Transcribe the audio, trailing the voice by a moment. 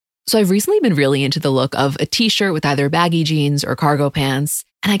So I've recently been really into the look of a t-shirt with either baggy jeans or cargo pants.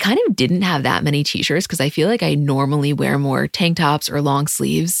 And I kind of didn't have that many t-shirts because I feel like I normally wear more tank tops or long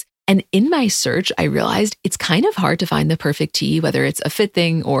sleeves. And in my search, I realized it's kind of hard to find the perfect tee, whether it's a fit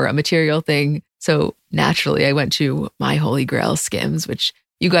thing or a material thing. So naturally, I went to my holy grail, Skims, which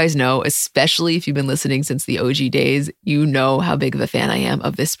you guys know, especially if you've been listening since the OG days, you know how big of a fan I am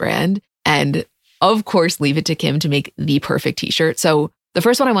of this brand. And of course, leave it to Kim to make the perfect t-shirt. So the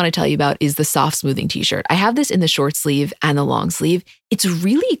first one I want to tell you about is the soft smoothing t-shirt. I have this in the short sleeve and the long sleeve. It's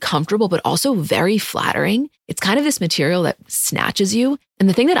really comfortable, but also very flattering. It's kind of this material that snatches you. And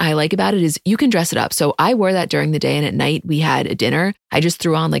the thing that I like about it is you can dress it up. So I wore that during the day, and at night we had a dinner. I just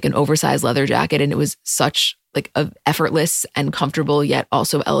threw on like an oversized leather jacket, and it was such like a effortless and comfortable yet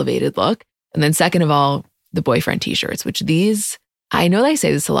also elevated look. And then second of all, the boyfriend t-shirts, which these, I know I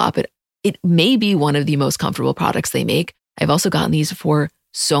say this a lot, but it may be one of the most comfortable products they make. I've also gotten these for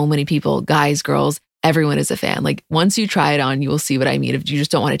so many people, guys, girls, everyone is a fan. Like once you try it on, you will see what I mean. If you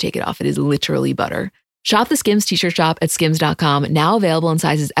just don't want to take it off, it is literally butter. Shop the Skims t-shirt shop at skims.com, now available in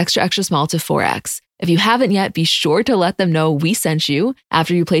sizes extra, extra small to 4X. If you haven't yet, be sure to let them know we sent you.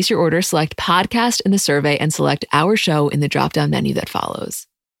 After you place your order, select podcast in the survey and select our show in the drop-down menu that follows.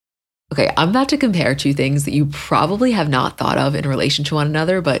 Okay, I'm about to compare two things that you probably have not thought of in relation to one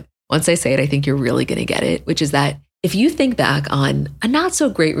another, but once I say it, I think you're really going to get it, which is that if you think back on a not so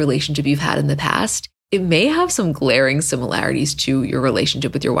great relationship you've had in the past, it may have some glaring similarities to your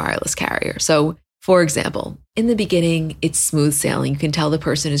relationship with your wireless carrier. So, for example, in the beginning, it's smooth sailing. You can tell the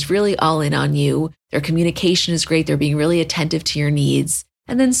person is really all in on you. Their communication is great. They're being really attentive to your needs.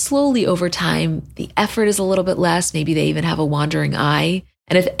 And then slowly over time, the effort is a little bit less. Maybe they even have a wandering eye.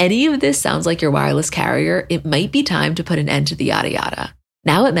 And if any of this sounds like your wireless carrier, it might be time to put an end to the yada yada.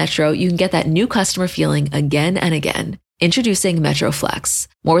 Now at Metro, you can get that new customer feeling again and again. Introducing Metro Flex.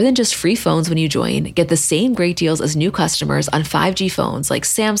 More than just free phones when you join, get the same great deals as new customers on 5G phones like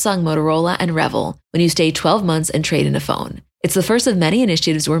Samsung, Motorola, and Revel when you stay 12 months and trade in a phone. It's the first of many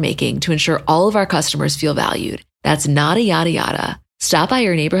initiatives we're making to ensure all of our customers feel valued. That's not a yada yada. Stop by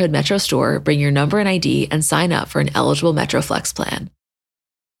your neighborhood Metro store, bring your number and ID, and sign up for an eligible Metro Flex plan.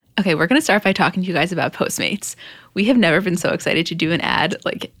 Okay, we're going to start by talking to you guys about Postmates. We have never been so excited to do an ad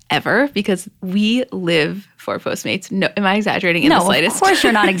like ever because we live for Postmates. No, am I exaggerating in the slightest? No, of course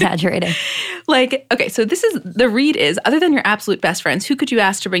you're not exaggerating. Okay, so this is, the read is, other than your absolute best friends, who could you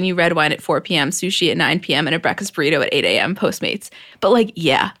ask to bring you red wine at 4 p.m., sushi at 9 p.m., and a breakfast burrito at 8 a.m., Postmates? But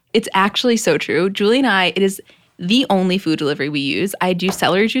yeah, it's actually so true. Julie and I, it is the only food delivery we use. I do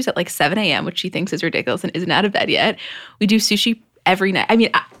celery juice at 7 a.m., which she thinks is ridiculous and isn't out of bed yet. We do sushi every night. I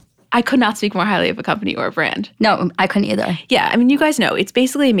mean, I could not speak more highly of a company or a brand. No, I couldn't either. Yeah, I mean, you guys know, it's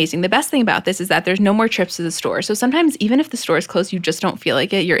basically amazing. The best thing about this is that there's no more trips to the store. So sometimes even if the store is closed, you just don't feel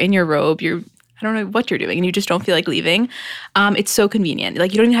like it. You're in your robe, I don't know what you're doing, and you just don't feel like leaving. It's so convenient. You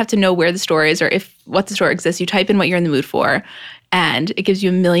don't even have to know where the store is or what the store exists. You type in what you're in the mood for, and it gives you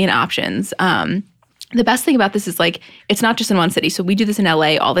a million options. The best thing about this is it's not just in one city. So we do this in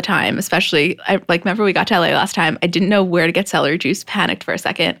LA all the time, especially, remember we got to LA last time. I didn't know where to get celery juice, panicked for a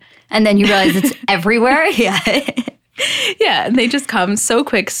second. And then you realize it's everywhere? Yeah. Yeah, and they just come so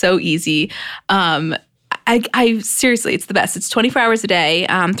quick, so easy. I seriously, it's the best. It's 24 hours a day,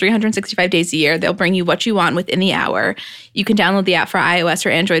 365 days a year. They'll bring you what you want within the hour. You can download the app for iOS or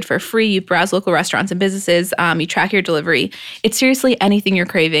Android for free. You browse local restaurants and businesses. You track your delivery. It's seriously anything you're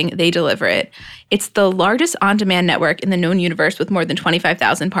craving, they deliver it. It's the largest on-demand network in the known universe with more than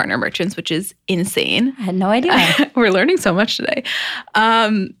 25,000 partner merchants, which is insane. I had no idea. We're learning so much today.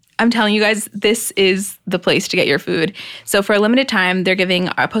 I'm telling you guys, this is the place to get your food. So for a limited time,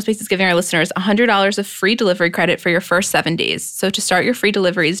 Postmates is giving our listeners $100 of free delivery credit for your first 7 days. So to start your free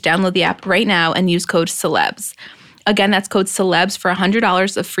deliveries, download the app right now and use code CELEBS. Again, that's code CELEBS for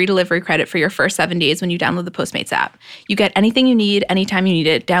 $100 of free delivery credit for your first 7 days when you download the Postmates app. You get anything you need, anytime you need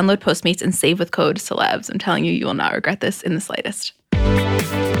it. Download Postmates and save with code CELEBS. I'm telling you, you will not regret this in the slightest.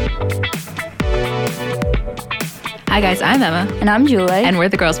 Hi guys, I'm Emma. And I'm Julie. And we're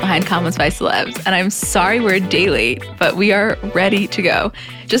the girls behind Comments by Celebs. And I'm sorry we're a day late, but we are ready to go.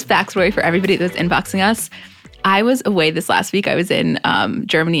 Just backstory for everybody that's inboxing us. I was away this last week. I was in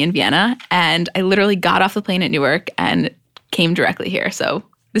Germany and Vienna, and I literally got off the plane at Newark and came directly here. So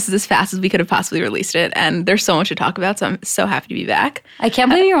this is as fast as we could have possibly released it. And there's so much to talk about, so I'm so happy to be back. I can't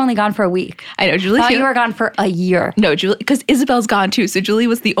believe you were only gone for a week. I know, Julie. I thought you were gone for a year. No, Julie, because Isabel's gone too. So Julie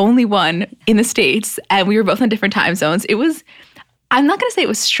was the only one in the States, and we were both on different time zones. It was, I'm not going to say it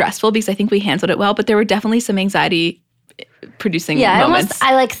was stressful because I think we handled it well, but there were definitely some anxiety producing Yeah, moments.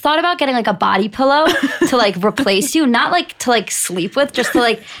 I like thought about getting like a body pillow to like replace you, not like to like sleep with, just to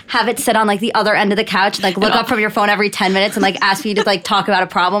like have it sit on like the other end of the couch and like look up from your phone every 10 minutes and like ask you to like talk about a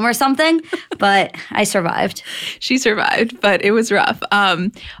problem or something. But I survived. She survived, but it was rough.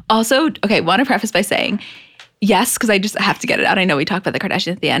 Also, okay, want to preface by saying, yes, because I just have to get it out. I know we talked about the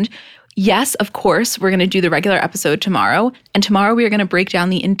Kardashians at the end. Yes, of course, we're going to do the regular episode tomorrow. And tomorrow we are going to break down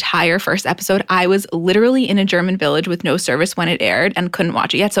the entire first episode. I was literally in a German village with no service when it aired and couldn't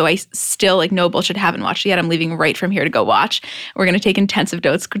watch it yet. So I still, like, no bullshit, haven't watched it yet. I'm leaving right from here to go watch. We're going to take intensive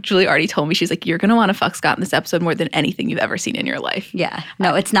notes. Julie already told me, she's like, you're going to want to fuck Scott in this episode more than anything you've ever seen in your life. Yeah.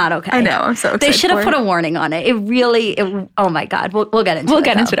 No, it's not okay. I know. I'm so excited. They should have put a warning on it. Oh my God. We'll get into it. We'll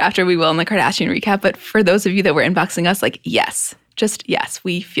get into it after we will in the Kardashian recap. But for those of you that were inboxing us, like, yes. Just yes,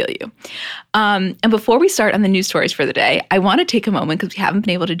 we feel you. And before we start on the news stories for the day, I want to take a moment, because we haven't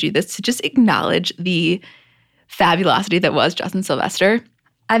been able to do this, to just acknowledge the fabulosity that was Justin Sylvester.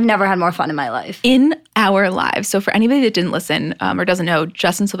 I've never had more fun in my life. In our lives. So for anybody that didn't listen or doesn't know,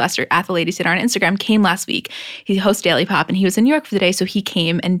 Justin Sylvester at The Lady Sitter on Instagram came last week. He hosts Daily Pop, and he was in New York for the day, so he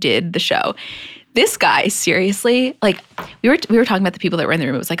came and did the show. This guy, seriously, like we were talking about the people that were in the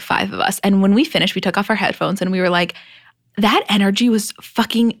room. It was like 5 of us. And when we finished, we took off our headphones and we were like, that energy was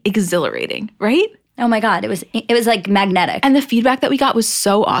fucking exhilarating, right? Oh my God, it was like magnetic. And the feedback that we got was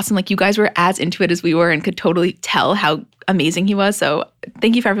so awesome. Like, you guys were as into it as we were and could totally tell how amazing he was. So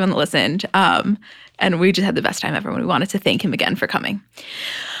thank you for everyone that listened. And we just had the best time ever, and we wanted to thank him again for coming.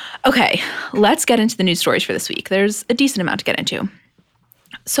 Okay, let's get into the news stories for this week. There's a decent amount to get into.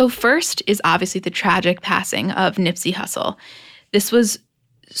 So first is obviously the tragic passing of Nipsey Hussle. This was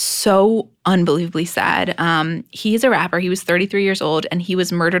so unbelievably sad. He is a rapper. He was 33 years old, and he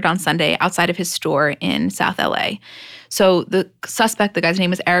was murdered on Sunday outside of his store in South LA. So the suspect, the guy's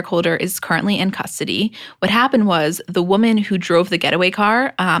name is Eric Holder, is currently in custody. What happened was the woman who drove the getaway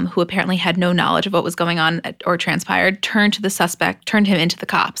car, who apparently had no knowledge of what was going on or transpired, turned him into the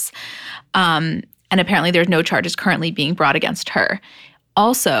cops. And apparently there's no charges currently being brought against her.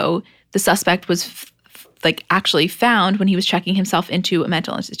 Also, the suspect was actually found when he was checking himself into a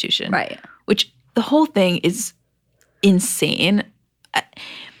mental institution. Right. Which the whole thing is insane.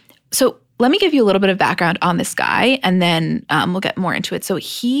 So let me give you a little bit of background on this guy, and then we'll get more into it. So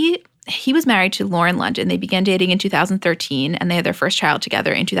he was married to Lauren London. They began dating in 2013, and they had their first child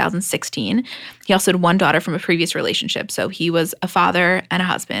together in 2016. He also had one daughter from a previous relationship. So he was a father and a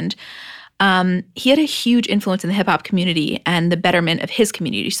husband. He had a huge influence in the hip-hop community and the betterment of his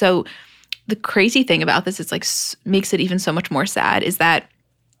community. So the crazy thing about this is makes it even so much more sad is that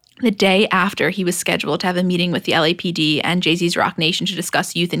the day after he was scheduled to have a meeting with the LAPD and Jay-Z's Rock Nation to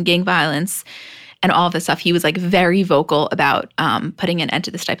discuss youth and gang violence and all of this stuff, he was very vocal about putting an end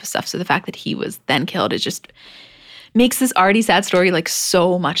to this type of stuff. So the fact that he was then killed is just makes this already sad story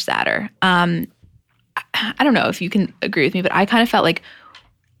so much sadder. I don't know if you can agree with me, but I kind of felt like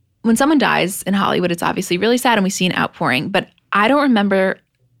when someone dies in Hollywood, it's obviously really sad and we see an outpouring, but I don't remember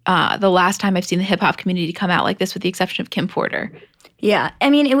the last time I've seen the hip-hop community come out like this, with the exception of Kim Porter. Yeah. I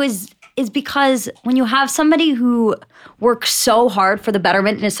mean, it's because when you have somebody who works so hard for the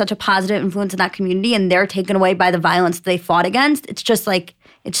betterment and is such a positive influence in that community, and they're taken away by the violence they fought against, it's just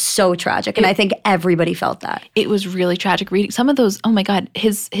it's so tragic. And I think everybody felt that. It was really tragic reading some of those. Oh my God,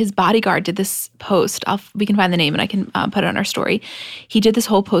 his bodyguard did this post. We can find the name and I can put it on our story. He did this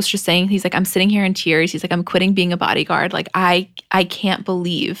whole post just saying, he's like, I'm sitting here in tears. He's like, I'm quitting being a bodyguard. I can't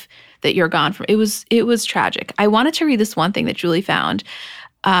believe that you're gone from. It was tragic. I wanted to read this one thing that Julie found,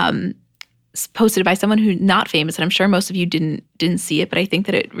 posted by someone who's not famous, and I'm sure most of you didn't see it, but I think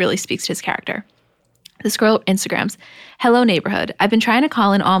that it really speaks to his character. This girl Instagrams, "Hello neighborhood. I've been trying to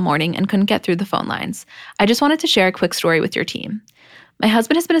call in all morning and couldn't get through the phone lines. I just wanted to share a quick story with your team. My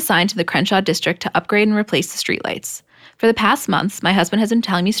husband has been assigned to the Crenshaw district to upgrade and replace the streetlights. For the past months, my husband has been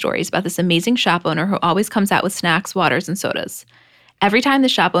telling me stories about this amazing shop owner who always comes out with snacks, waters, and sodas. Every time the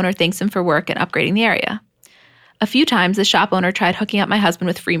shop owner thanks him for work and upgrading the area. A few times, the shop owner tried hooking up my husband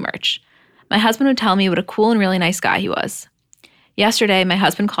with free merch. My husband would tell me what a cool and really nice guy he was. Yesterday, my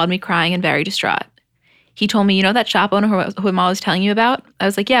husband called me crying and very distraught. He told me, you know that shop owner who I'm always telling you about? I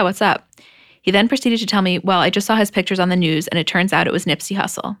was like, yeah, what's up? He then proceeded to tell me, well, I just saw his pictures on the news and it turns out it was Nipsey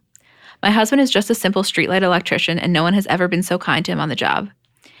Hussle. My husband is just a simple streetlight electrician and no one has ever been so kind to him on the job.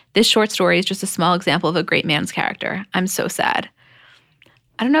 This short story is just a small example of a great man's character. I'm so sad."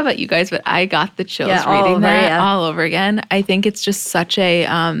 I don't know about you guys, but I got the chills reading that all over again. I think it's just such a,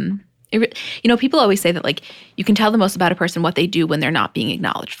 people always say that you can tell the most about a person what they do when they're not being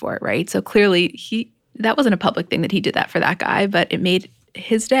acknowledged for it, right? So clearly that wasn't a public thing that he did that for that guy, but it made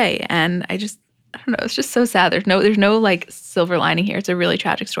his day. And I don't know. It's just so sad. There's no like silver lining here. It's a really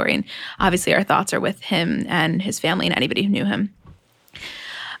tragic story. And obviously our thoughts are with him and his family and anybody who knew him.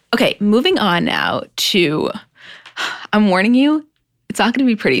 Okay, moving on now to, I'm warning you, it's not going to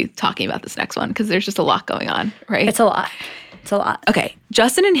be pretty talking about this next one because there's just a lot going on, right? It's a lot. It's a lot. Okay,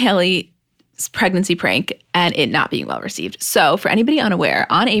 Justin and Hailey's pregnancy prank and it not being well received. So for anybody unaware,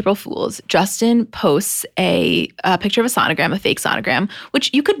 on April Fool's, Justin posts a picture of a sonogram, a fake sonogram,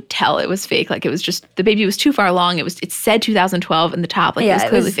 which you could tell it was fake. Like it was just, the baby was too far along. It said 2012 in the top. Like it was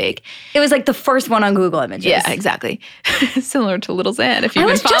clearly fake. It was like the first one on Google Images. Yeah, exactly. Similar to Little Xan, if you've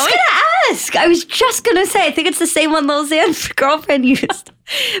been following. I was just going to say, I think it's the same one Lil Xan's girlfriend used.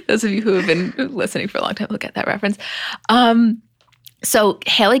 Those of you who have been listening for a long time will get that reference. So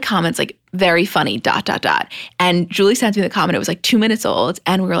Hailey comments like, very funny, ... And Julie sent me the comment. It was like 2 minutes old.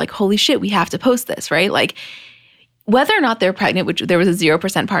 And we were like, holy shit, we have to post this, right? Like whether or not they're pregnant, which there was a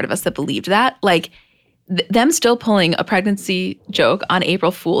 0% part of us that believed that, like them still pulling a pregnancy joke on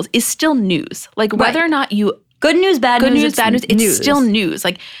April Fool's is still news. Like whether or not you... Good news, bad news, bad news. It's still news.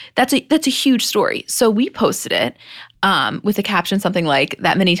 Like that's a huge story. So we posted it with a caption something like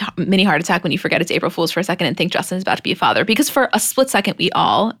that mini heart attack when you forget it's April Fool's for a second and think Justin is about to be a father. Because for a split second, we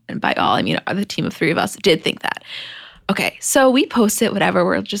all, and by all I mean the team of 3 of us, did think that. Okay, so we post it, whatever,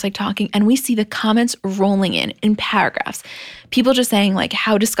 we're just like talking, and we see the comments rolling in paragraphs. People just saying like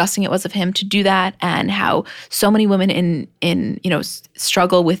how disgusting it was of him to do that and how so many women in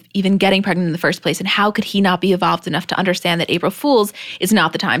struggle with even getting pregnant in the first place and how could he not be evolved enough to understand that April Fool's is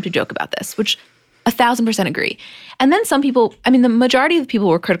not the time to joke about this, which 1,000% agree. And then some people, I mean, the majority of the people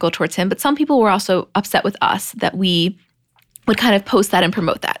were critical towards him, but some people were also upset with us that we would kind of post that and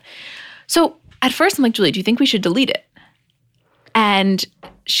promote that. So at first I'm like, Julie, do you think we should delete it? And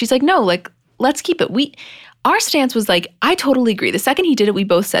she's like, no, like, let's keep it. Our stance was like, I totally agree. The second he did it, we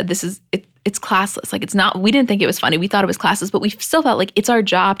both said it's classless. Like it's not, we didn't think it was funny. We thought it was classless, but we still felt like it's our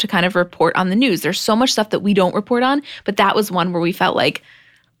job to kind of report on the news. There's so much stuff that we don't report on, but that was one where we felt like,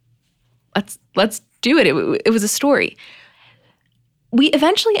 let's do it. It was a story. We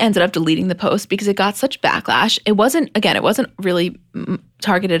eventually ended up deleting the post because it got such backlash. It wasn't really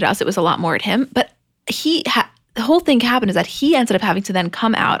targeted at us. It was a lot more at him, but the whole thing happened is that he ended up having to then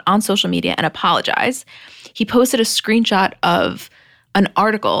come out on social media and apologize. He posted a screenshot of an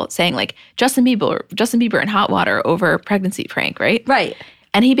article saying like Justin Bieber in hot water over pregnancy prank, right? Right.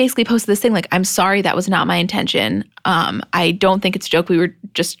 And he basically posted this thing like, I'm sorry, that was not my intention. I don't think it's a joke. We were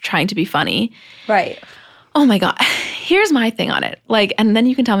just trying to be funny. Right. Oh my God. Here's my thing on it. Like, and then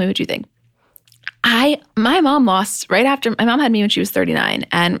you can tell me what you think. My mom lost right after, my mom had me when she was 39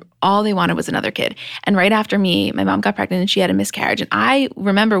 and all they wanted was another kid. And right after me, my mom got pregnant and she had a miscarriage. And I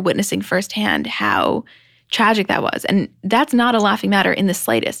remember witnessing firsthand how tragic that was. And that's not a laughing matter in the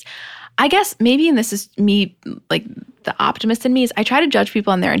slightest. I guess maybe, and this is me, like the optimist in me, is I try to judge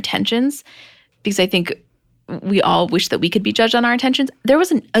people on their intentions because I think we all wish that we could be judged on our intentions. There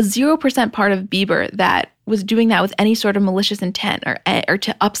was a 0% part of Bieber that was doing that with any sort of malicious intent or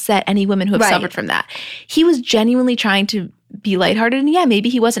to upset any women who have suffered from that. He was genuinely trying to be lighthearted. And yeah, maybe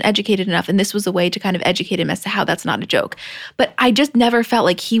he wasn't educated enough. And this was a way to kind of educate him as to how that's not a joke. But I just never felt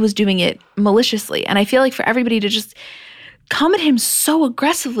like he was doing it maliciously. And I feel like for everybody to just come at him so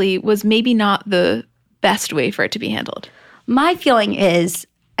aggressively was maybe not the best way for it to be handled. My feeling is,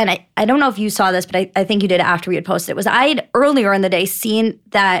 and I don't know if you saw this, but I think you did after we had posted it, was I had earlier in the day seen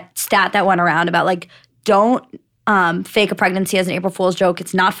that stat that went around about like, don't fake a pregnancy as an April Fool's joke.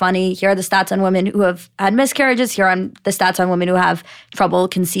 It's not funny. Here are the stats on women who have had miscarriages. Here are the stats on women who have trouble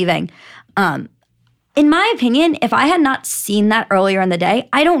conceiving. In my opinion, if I had not seen that earlier in the day,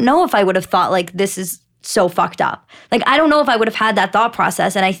 I don't know if I would have thought like this is so fucked up. Like, I don't know if I would have had that thought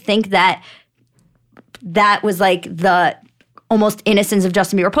process. And I think that was like the almost innocence of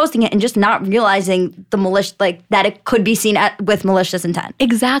Justin Bieber posting it and just not realizing the malicious, like that it could be seen with malicious intent.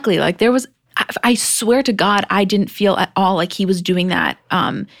 Exactly. Like there was, I swear to God, I didn't feel at all like he was doing that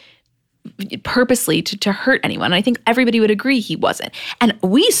purposely to hurt anyone. And I think everybody would agree he wasn't. And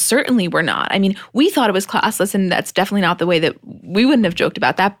we certainly were not. I mean, we thought it was classless, and that's definitely not the way that we wouldn't have joked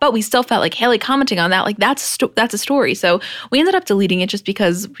about that. But we still felt like Hailey commenting on that, like that's a story. So we ended up deleting it just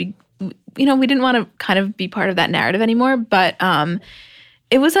because we didn't want to kind of be part of that narrative anymore. But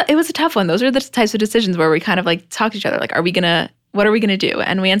it was a tough one. Those are the types of decisions where we kind of like talk to each other, like, what are we gonna do?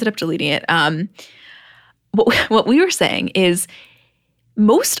 And we ended up deleting it. What we were saying is,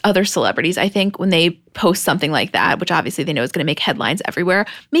 most other celebrities, I think, when they post something like that, which obviously they know is going to make headlines everywhere,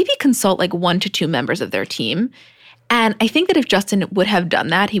 maybe consult like 1 to 2 members of their team. And I think that if Justin would have done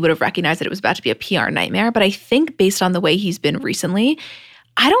that, he would have recognized that it was about to be a PR nightmare. But I think based on the way he's been recently,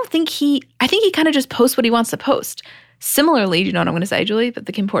 I think he kind of just posts what he wants to post. Similarly, do you know what I'm going to say, Julie, but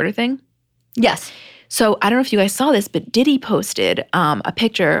the Kim Porter thing? Yes. So I don't know if you guys saw this, but Diddy posted a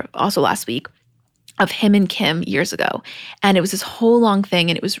picture also last week of him and Kim years ago. And it was this whole long thing,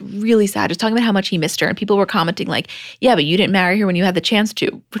 and it was really sad, just talking about how much he missed her. And people were commenting like, yeah, but you didn't marry her when you had the chance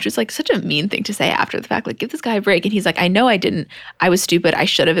to, which was like such a mean thing to say after the fact. Like, give this guy a break. And he's like, I know I didn't. I was stupid. I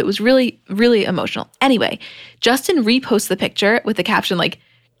should have. It was really, really emotional. Anyway, Justin reposts the picture with the caption like,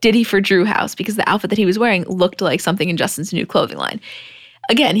 Diddy for Drew House, because the outfit that he was wearing looked like something in Justin's new clothing line.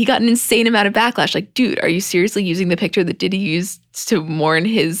 Again, he got an insane amount of backlash. Like, dude, are you seriously using the picture that Diddy used to mourn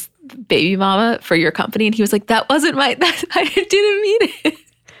his baby mama for your company? And he was like, that wasn't I didn't mean it.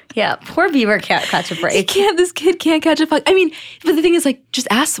 Yeah, poor Bieber can't catch a break. This kid can't catch a fuck. I mean, but the thing is, like, just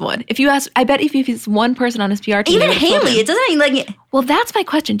ask someone. If you ask, I bet if it's one person on his PR team. Even Haley, it doesn't like. Well, that's my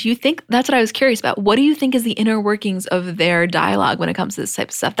question. Do you think, that's what I was curious about. What do you think is the inner workings of their dialogue when it comes to this type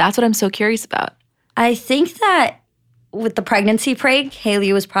of stuff? That's what I'm so curious about. I think that with the pregnancy prank,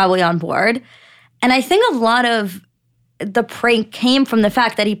 Haley was probably on board. And I think a lot of the prank came from the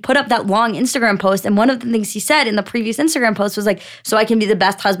fact that he put up that long Instagram post. And one of the things he said in the previous Instagram post was like, so I can be the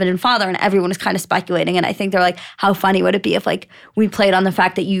best husband and father. And everyone was kind of speculating. And I think they're like, how funny would it be if like we played on the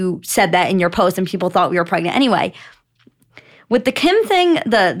fact that you said that in your post and people thought we were pregnant anyway. With the Kim thing,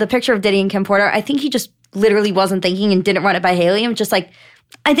 the picture of Diddy and Kim Porter, I think he just literally wasn't thinking and didn't run it by Haley. And just like,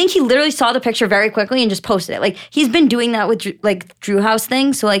 I think he literally saw the picture very quickly and just posted it. Like, he's been doing that with like Drew House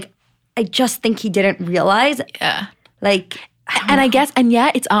thing. So like, I just think he didn't realize. Yeah. Like, I guess, and yeah,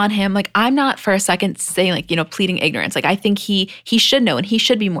 it's on him. Like, I'm not for a second saying like, pleading ignorance. Like, I think he should know and he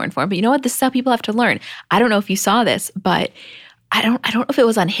should be more informed. But you know what? This is how people have to learn. I don't know if you saw this, but I don't know if it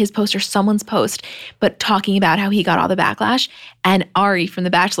was on his post or someone's post, but talking about how he got all the backlash. And Ari from The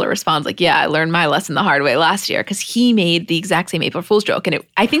Bachelor responds like, yeah, I learned my lesson the hard way last year, because he made the exact same April Fool's joke. And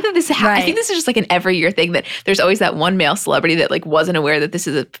I think that I think this is just like an every year thing, that there's always that one male celebrity that like wasn't aware that this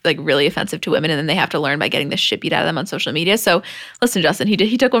is like really offensive to women, and then they have to learn by getting the shit beat out of them on social media. So listen, Justin,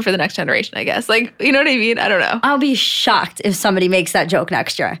 he took one for the next generation, I guess. Like, you know what I mean? I don't know. I'll be shocked if somebody makes that joke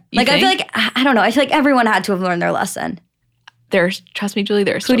next year. Like, I feel like, I don't know. I feel like everyone had to have learned their lesson. Trust me, Julie,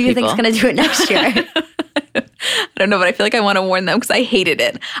 there's Who do you think is going to do it next year? I don't know, but I feel like I want to warn them because I hated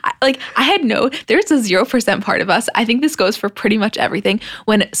it. There's a 0% part of us. I think this goes for pretty much everything.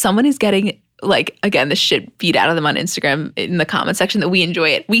 When someone is getting, like, again, the shit beat out of them on Instagram in the comment section, that we enjoy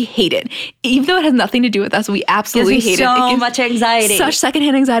it. We hate it. Even though it has nothing to do with us, we absolutely hate it. It gives much anxiety. Such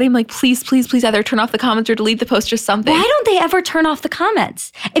secondhand anxiety. I'm like, please, please, please either turn off the comments or delete the post, just something. Why don't they ever turn off the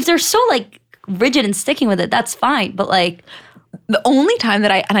comments? If they're so, like, rigid and sticking with it, that's fine. But, like, the only time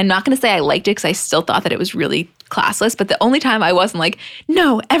that and I'm not going to say I liked it because I still thought that it was really classless, but the only time I wasn't like,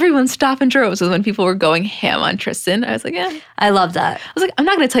 no, everyone stop in droves, was when people were going ham on Tristan. I was like, yeah. I love that. I was like, I'm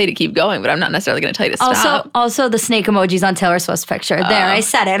not going to tell you to keep going, but I'm not necessarily going to tell you to stop. Also the snake emojis on Taylor Swift's picture. There, I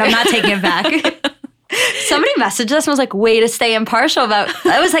said it. I'm not taking it back. Somebody messaged us and was like, way to stay impartial about.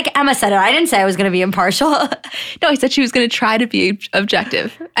 I was like, Emma said it. I didn't say I was going to be impartial. No, I said she was going to try to be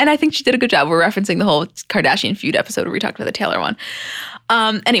objective. And I think she did a good job. We're referencing the whole Kardashian feud episode where we talked about the Taylor one.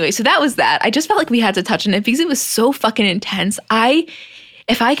 Anyway, so that was that. I just felt like we had to touch on it because it was so fucking intense.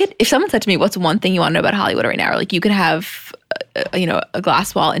 If someone said to me, what's one thing you want to know about Hollywood right now? Or like you could have, a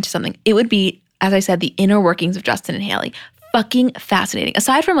glass wall into something. It would be, as I said, the inner workings of Justin and Haley. Fucking fascinating.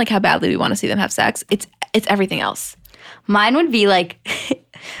 Aside from like how badly we want to see them have sex, it's everything else. Mine would be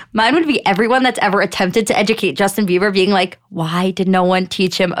everyone that's ever attempted to educate Justin Bieber being like, why did no one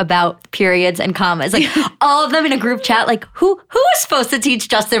teach him about periods and commas? Like all of them in a group chat, like who was supposed to teach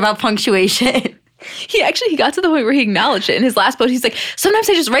Justin about punctuation? He got to the point where he acknowledged it in his last post. He's like, sometimes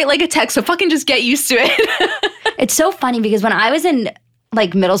I just write like a text, so fucking just get used to it. It's so funny because when I was in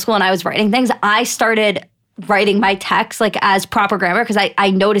like middle school and I was writing things, I started writing my text like as proper grammar because I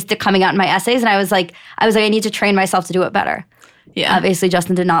noticed it coming out in my essays, and I was like, I need to train myself to do it better. Yeah. Obviously,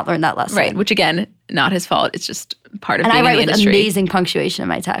 Justin did not learn that lesson. Right, which again, not his fault. It's just part of being in the industry. And I write with amazing punctuation in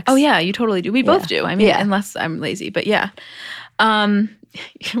my text. Oh yeah, you totally do. We both do. I mean, unless I'm lazy, but yeah.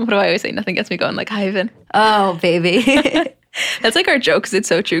 What do I always say? Nothing gets me going like Ivan. Oh, baby. That's like our joke because it's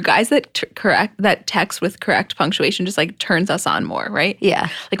so true. Guys that text with correct punctuation just like turns us on more, right? Yeah.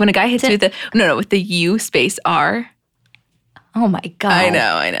 Like when a guy hits you with the U space R. Oh my God.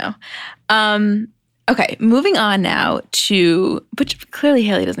 I know. Okay, moving on now to, which clearly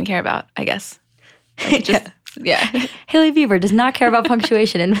Haley doesn't care about, I guess. Like yeah. Haley Bieber does not care about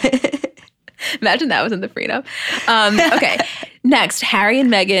punctuation. Imagine that was in the prenup. Okay. Next, Harry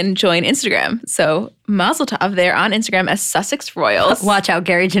and Meghan join Instagram. So Mazel Tov, they're on Instagram as Sussex Royals. Watch out,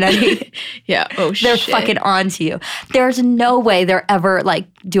 Gary Janetti. Yeah. Oh, They're shit. fucking on to you. There's no way they're ever like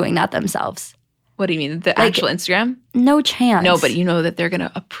doing that themselves. What do you mean? The actual Instagram? No chance. No, but you know that they're going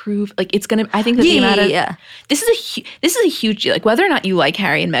to approve. Like, it's going to, I think that the amount of, this is a huge deal. Like, whether or not you like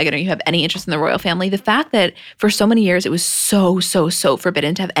Harry and Meghan or you have any interest in the royal family, the fact that for so many years it was so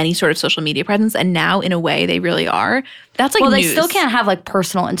forbidden to have any sort of social media presence, and now in a way they really are, that's like well, news. they still can't have like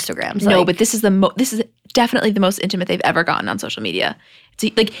personal Instagrams. No, like, but this is definitely the most intimate they've ever gotten on social media.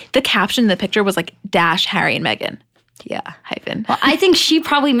 It's like the caption in the picture was like dash Harry and Meghan. Yeah. Hyphen. Well, I think she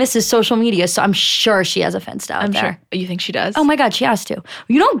probably misses social media, so I'm sure she has a Finsta out there. Sure. You think she does? Oh my God, she has to.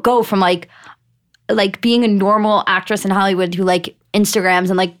 You don't go from like being a normal actress in Hollywood who like Instagrams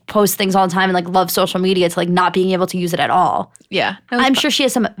and like posts things all the time and like loves social media to like not being able to use it at all. Yeah. I'm sure she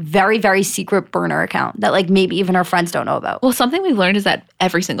has some very, very secret burner account that like maybe even her friends don't know about. Well, something we've learned is that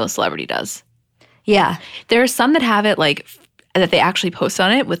every single celebrity does. Yeah. There are some that have it like that they actually post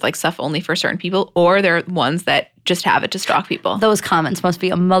on it with like stuff only for certain people, or there are ones that just have it to stalk people. Those comments must be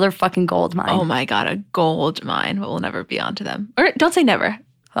a motherfucking gold mine. Oh my God, a gold mine. But we'll never be onto them. Or don't say never.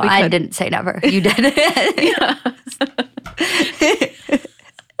 Well, I didn't say never. You did.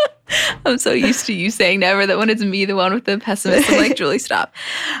 I'm so used to you saying never that when it's me, the one with the pessimist, I'm like, Julie, stop.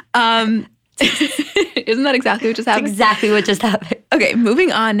 Isn't that exactly what just happened? That's exactly what just happened. Okay,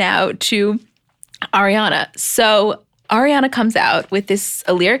 moving on now to Ariana. So Ariana comes out with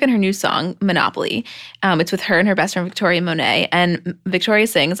a lyric in her new song, Monopoly. It's with her and her best friend, Victoria Monet. And Victoria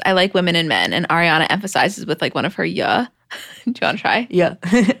sings, I like women and men. And Ariana emphasizes with like one of her yeah. Do you want to try? Yeah.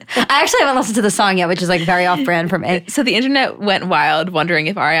 I actually haven't listened to the song yet, which is like very off-brand for me. So the internet went wild wondering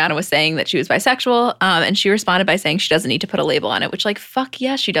if Ariana was saying that she was bisexual. And she responded by saying she doesn't need to put a label on it, which like, fuck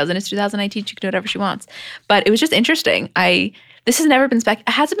yes, she doesn't. It's 2019. She can do whatever she wants. But it was just interesting. This has never been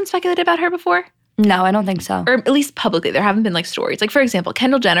has it been speculated about her before? No, I don't think so. Or at least publicly, there haven't been like stories. Like, for example,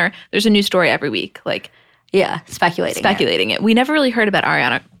 Kendall Jenner, there's a new story every week. Like, yeah, speculating it. We never really heard about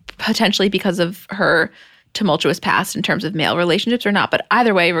Ariana, potentially because of her tumultuous past in terms of male relationships or not. But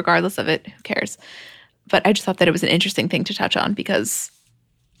either way, regardless of it, who cares? But I just thought that it was an interesting thing to touch on because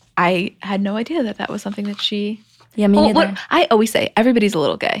I had no idea that was something that she. Yeah, me neither. What I always say, everybody's a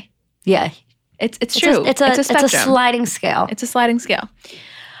little gay. Yeah, it's true. It's a spectrum. It's a sliding scale. It's a sliding scale.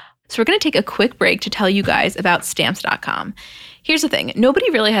 So we're going to take a quick break to tell you guys about Stamps.com. Here's the thing. Nobody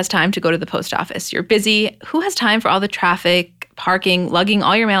really has time to go to the post office. You're busy. Who has time for all the traffic, parking, lugging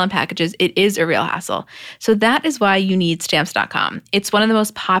all your mail and packages? It is a real hassle. So that is why you need Stamps.com. It's one of the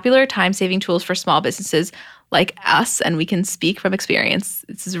most popular time-saving tools for small businesses like us, and we can speak from experience.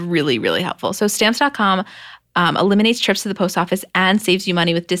 This is really, really helpful. So Stamps.com eliminates trips to the post office and saves you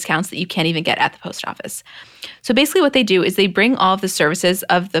money with discounts that you can't even get at the post office. So basically what they do is they bring all of the services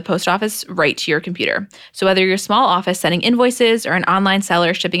of the post office right to your computer. So whether you're a small office sending invoices or an online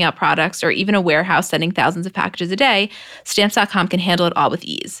seller shipping out products or even a warehouse sending thousands of packages a day, Stamps.com can handle it all with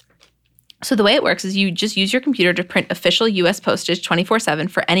ease. So the way it works is you just use your computer to print official U.S. postage 24/7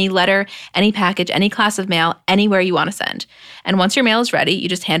 for any letter, any package, any class of mail, anywhere you want to send. And once your mail is ready, you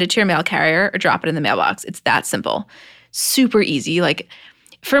just hand it to your mail carrier or drop it in the mailbox. It's that simple. Super easy. Like,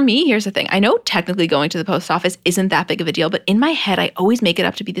 for me, here's the thing. I know technically going to the post office isn't that big of a deal, but in my head, I always make it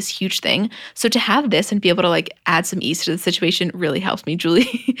up to be this huge thing. So to have this and be able to like add some ease to the situation really helps me.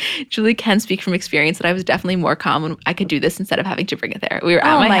 Julie can speak from experience that I was definitely more calm when I could do this instead of having to bring it there. We were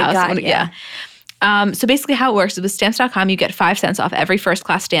at my house. God, yeah. So basically how it works is with Stamps.com, you get 5 cents off every first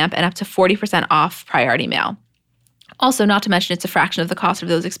class stamp and up to 40% off priority mail. Also, not to mention, it's a fraction of the cost of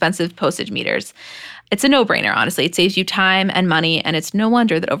those expensive postage meters. It's a no-brainer, honestly. It saves you time and money, and it's no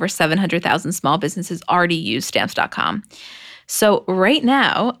wonder that over 700,000 small businesses already use Stamps.com. So right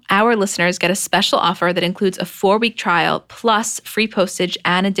now, our listeners get a special offer that includes a 4-week trial plus free postage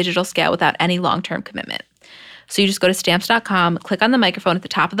and a digital scale without any long-term commitment. So you just go to Stamps.com, click on the microphone at the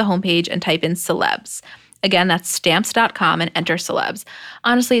top of the homepage, and type in celebs. Again, that's Stamps.com and enter celebs.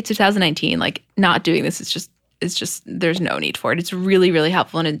 Honestly, it's 2019. Like, not doing this is just there's no need for it. It's really, really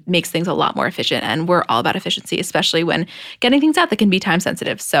helpful, and it makes things a lot more efficient. And we're all about efficiency, especially when getting things out that can be time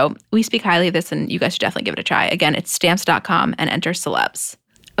sensitive. So we speak highly of this, and you guys should definitely give it a try. Again, it's Stamps.com and enter celebs.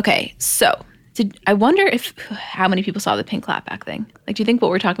 Okay, so I wonder how many people saw the pink clapback thing. Like, do you think what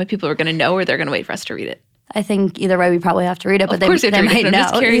we're talking about people are going to know, or they're going to wait for us to read it? I think either way we probably have to read it, but of course they have to read might it, but know. I'm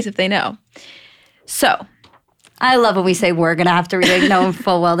just curious if they know. So I love when we say we're going to have to read it, knowing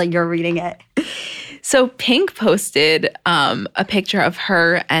full well that you're reading it. So Pink posted a picture of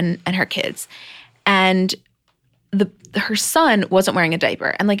her and her kids. And her son wasn't wearing a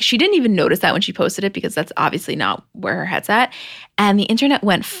diaper. And like she didn't even notice that when she posted it because that's obviously not where her head's at. And the internet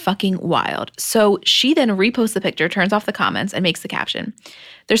went fucking wild. So she then reposts the picture, turns off the comments, and makes the caption.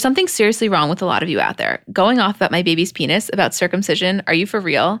 There's something seriously wrong with a lot of you out there. Going off about my baby's penis, about circumcision, are you for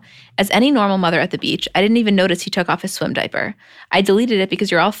real? As any normal mother at the beach, I didn't even notice he took off his swim diaper. I deleted it because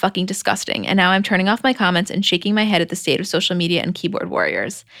you're all fucking disgusting. And now I'm turning off my comments and shaking my head at the state of social media and keyboard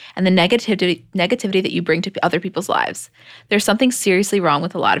warriors and the negativity that you bring to other people's lives. There's something seriously wrong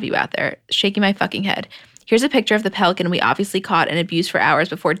with a lot of you out there. Shaking my fucking head. Here's a picture of the pelican we obviously caught and abused for hours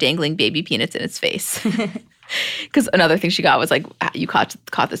before dangling baby peanuts in its face. Because another thing she got was like, you caught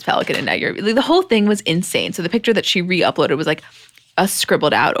this pelican and now you're like, the whole thing was insane. So the picture that she re-uploaded was like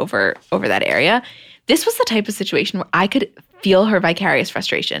scribbled out over that area. This was the type of situation where I could feel her vicarious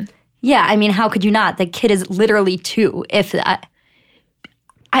frustration. Yeah, I mean, how could you not? The kid is literally 2, if that.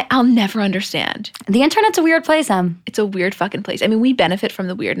 I'll never understand. The internet's a weird place, Em. It's a weird fucking place. I mean, we benefit from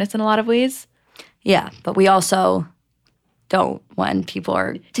the weirdness in a lot of ways. Yeah, but we also don't when people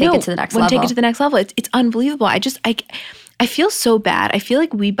are take it to the next level. Take it to the next level. It's unbelievable. I feel so bad. I feel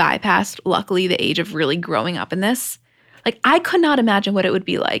like we bypassed, luckily, the age of really growing up in this. Like, I could not imagine what it would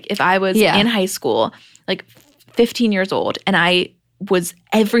be like if I was in high school, like 15 years old, and I was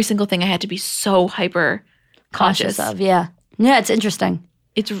every single thing I had to be so hyper conscious of. Yeah, it's interesting.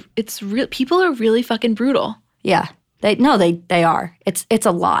 It's real. People are really fucking brutal. Yeah. They are. It's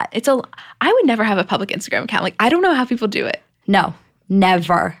a lot. I would never have a public Instagram account. Like, I don't know how people do it. No,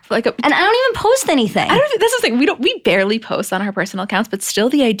 never. And I don't even post anything. That's the thing. We barely post on our personal accounts, but still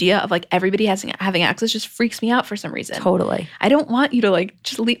the idea of like everybody having access just freaks me out for some reason. Totally. I don't want you to like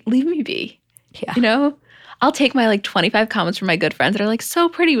just leave me be. Yeah. You know? I'll take my like 25 comments from my good friends that are like so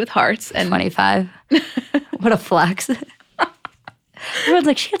pretty with hearts. And 25. What a flex. Everyone's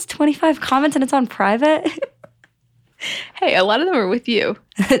like, she gets 25 comments and it's on private. Hey, a lot of them are with you.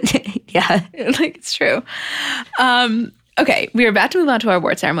 Yeah. Like, it's true. Okay, we are about to move on to our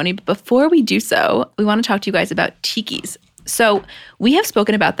award ceremony, but before we do so, we want to talk to you guys about Tikis. So we have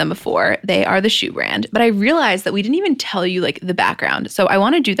spoken about them before. They are the shoe brand, but I realized that we didn't even tell you like the background. So I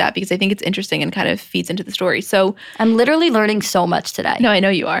want to do that because I think it's interesting and kind of feeds into the story. So I'm literally learning so much today. No, I know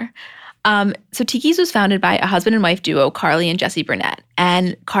you are. So Tikis was founded by a husband and wife duo, Carly and Jesse Burnett.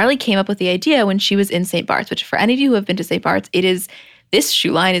 And Carly came up with the idea when she was in St. Bart's, which for any of you who have been to St. Bart's, this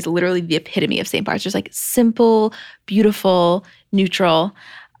shoe line is literally the epitome of St. Bart's. Just like simple, beautiful, neutral.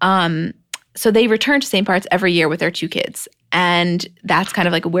 So they return to St. Bart's every year with their 2 kids. And that's kind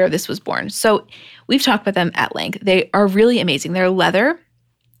of like where this was born. So we've talked about them at length. They are really amazing. They're leather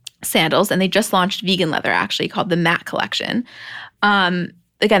sandals, and they just launched vegan leather, actually, called the Matte Collection.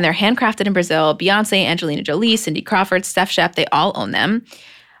 Again, they're handcrafted in Brazil. Beyonce, Angelina Jolie, Cindy Crawford, Steph Shep, they all own them.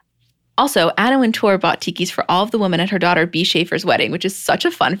 Also, Anna Wintour bought Tikis for all of the women at her daughter B. Schaefer's wedding, which is such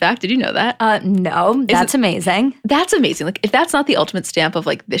a fun fact. Did you know that? No, that's amazing. That's amazing. Like, if that's not the ultimate stamp of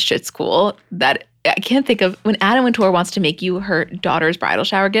like, this shit's cool, that I can't think of when Anna Wintour wants to make you her daughter's bridal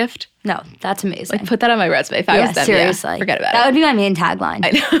shower gift. No, that's amazing. Like, put that on my resume. If I was them, seriously. Forget about it. That would be my main tagline.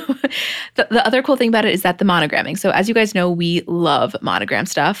 I know. The other cool thing about it is that the monogramming. So as you guys know, we love monogram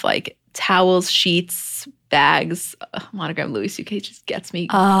stuff like towels, sheets, bags. Monogram Louis suitcase just gets me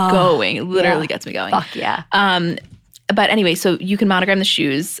going. It literally gets me going. Fuck yeah. But anyway, so you can monogram the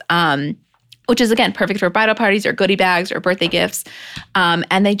shoes, which is, again, perfect for bridal parties or goodie bags or birthday gifts.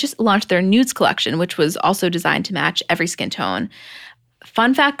 And they just launched their nudes collection, which was also designed to match every skin tone.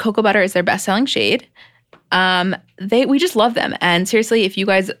 Fun fact, cocoa butter is their best-selling shade. We just love them. And seriously, if you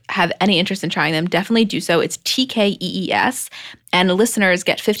guys have any interest in trying them, definitely do so. It's TKEES. And listeners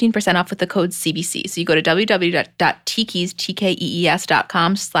get 15% off with the code CBC. So you go to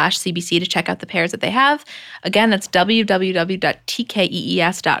www.tkees.com/CBC to check out the pairs that they have. Again, that's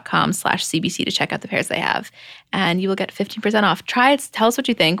www.tkees.com/CBC to check out the pairs they have. And you will get 15% off. Try it. Tell us what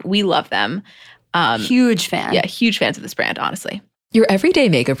you think. We love them. Huge fan. Yeah, huge fans of this brand, honestly. Your everyday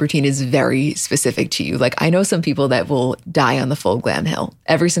makeup routine is very specific to you. Like, I know some people that will die on the full glam hill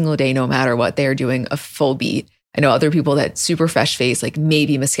every single day, no matter what. They're doing a full beat. I know other people that super fresh face, like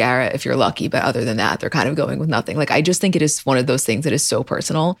maybe mascara if you're lucky, but other than that, they're kind of going with nothing. Like, I just think it is one of those things that is so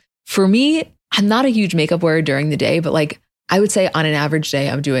personal. For me, I'm not a huge makeup wearer during the day, but like, I would say on an average day,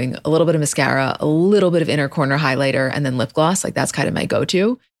 I'm doing a little bit of mascara, a little bit of inner corner highlighter, and then lip gloss. Like, that's kind of my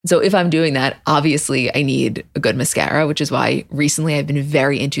go-to. So if I'm doing that, obviously I need a good mascara, which is why recently I've been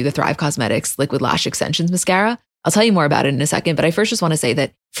very into the Thrive Cosmetics Liquid Lash Extensions mascara. I'll tell you more about it in a second, but I first just want to say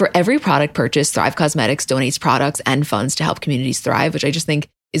that for every product purchase, Thrive Cosmetics donates products and funds to help communities thrive, which I just think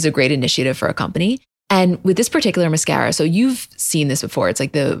is a great initiative for a company. And with this particular mascara, so you've seen this before, it's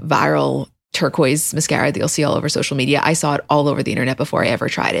like the viral turquoise mascara that you'll see all over social media. I saw it all over the internet before I ever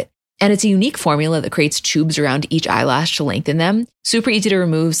tried it. And it's a unique formula that creates tubes around each eyelash to lengthen them. Super easy to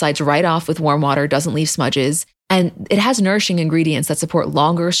remove, slides right off with warm water, doesn't leave smudges. And it has nourishing ingredients that support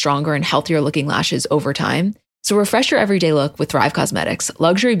longer, stronger, and healthier looking lashes over time. So refresh your everyday look with Thrive Cosmetics,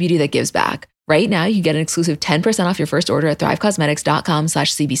 luxury beauty that gives back. Right now, you get an exclusive 10% off your first order at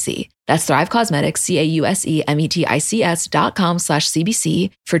thrivecosmetics.com/CBC. That's Thrive Cosmetics,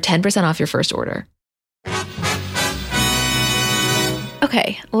 CAUSEMETICS.com/CBC for 10% off your first order.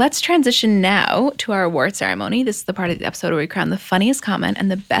 Okay, let's transition now to our award ceremony. This is the part of the episode where we crown the funniest comment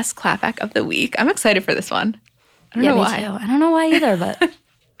and the best clapback of the week. I'm excited for this one. I don't know why. Me too. I don't know why either, but...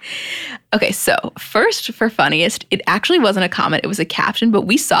 Okay, so first for funniest, it actually wasn't a comment, it was a caption, but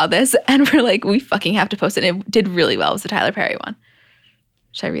we saw this and we're like, we fucking have to post it. And it did really well. It was the Tyler Perry one.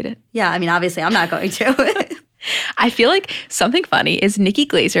 Should I read it? Yeah, I mean, obviously I'm not going to. I feel like something funny is Nikki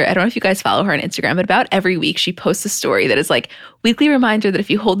Glazer. I don't know if you guys follow her on Instagram, but about every week she posts a story that is like weekly reminder that if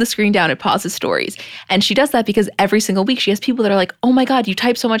you hold the screen down, it pauses stories. And she does that because every single week she has people that are like, oh my God, you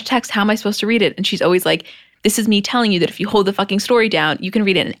type so much text. How am I supposed to read it? And she's always like, this is me telling you that if you hold the fucking story down, you can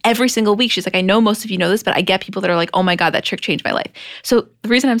read it. And every single week, she's like, I know most of you know this, but I get people that are like, oh my God, that trick changed my life. So the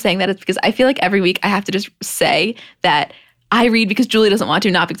reason I'm saying that is because I feel like every week I have to just say that I read because Julie doesn't want to,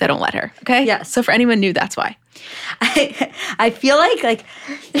 not because I don't let her. Okay? Yeah. So for anyone new, that's why. I feel like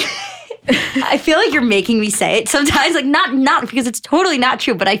I feel like you're making me say it sometimes, like not because it's totally not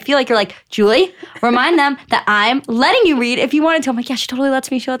true, but I feel like you're like, Julie, remind them that I'm letting you read if you wanted to. I'm like, yeah, she totally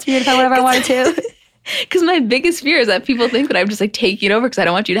lets me. She lets me read if I whatever I wanted to. Because my biggest fear is that people think that I'm just like taking it over because I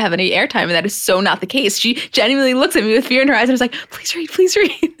don't want you to have any airtime, and that is so not the case. She genuinely looks at me with fear in her eyes and is like, please read, please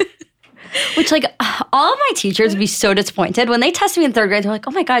read. Which, like, all of my teachers would be so disappointed. When they tested me in third grade, they're like,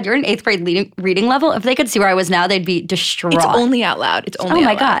 oh my God, you're in 8th grade reading level. If they could see where I was now, they'd be distraught. It's only out loud. It's only out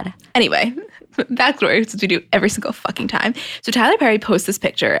loud. Oh my God. Anyway, backstory, since we do every single fucking time. So Tyler Perry posts this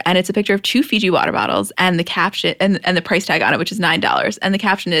picture, and it's a picture of 2 Fiji water bottles and the caption and the price tag on it, which is $9. And the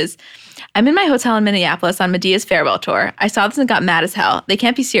caption is, I'm in my hotel in Minneapolis on Medea's farewell tour. I saw this and got mad as hell. They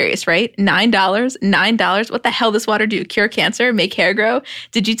can't be serious, right? $9? $9? What the hell does water do? Cure cancer? Make hair grow?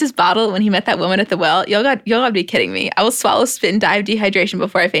 Did Jesus bottle it when he met that woman at the well? Y'all got to be kidding me. I will swallow, spit, and die of dehydration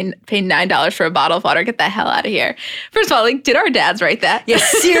before I pay $9 for a bottle of water. Get the hell out of here. First of all, like, did our dads write that? Yeah,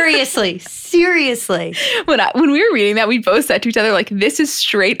 seriously. Seriously. When we were reading that, we both said to each other, like, this is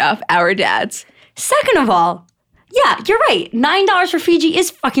straight up our dads. Second of all, yeah, you're right. $9 for Fiji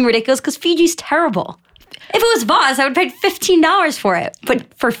is fucking ridiculous because Fiji's terrible. If it was Voss, I would pay $15 for it. But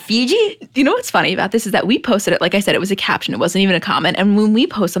for Fiji? You know what's funny about this is that we posted it, like I said, it was a caption. It wasn't even a comment. And when we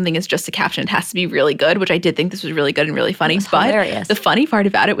post something as just a caption, it has to be really good, which I did think this was really good and really funny. But hilarious. The funny part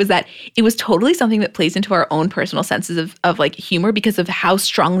about it was that it was totally something that plays into our own personal senses of like humor because of how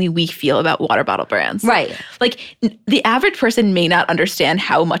strongly we feel about water bottle brands. Right. Like the average person may not understand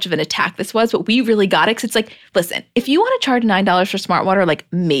how much of an attack this was, but we really got it. 'Cause it's like, listen, if you want to charge $9 for smart water, like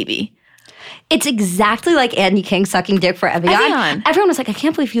maybe. It's exactly like Andy King sucking dick for Evian. Everyone was like, I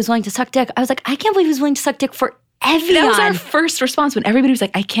can't believe he was willing to suck dick. I was like, I can't believe he was willing to suck dick for Evian. That was our first response when everybody was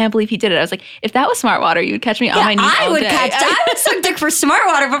like, I can't believe he did it. I was like, if that was smart water, you would catch me on my knees all day. I would suck dick for smart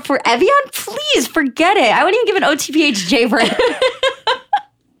water, but for Evian, please forget it. I wouldn't even give an OTPH for it.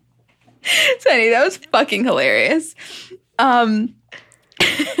 So anyway, that was fucking hilarious. I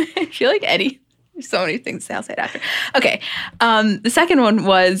feel like Eddie. So many things to say after. Okay. The second one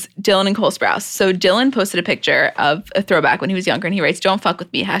was Dylan and Cole Sprouse. So Dylan posted a picture of a throwback when he was younger, and he writes, don't fuck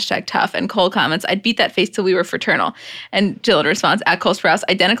with me, #tough. And Cole comments, I'd beat that face till we were fraternal. And Dylan responds, at Cole Sprouse,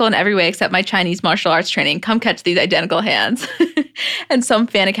 identical in every way except my Chinese martial arts training. Come catch these identical hands. And some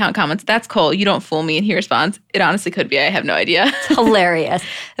fan account comments, that's Cole, you don't fool me. And he responds, it honestly could be, I have no idea. It's hilarious.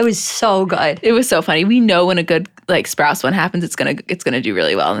 It was so good. It was so funny. We know when a good like Sprouse one happens, it's gonna do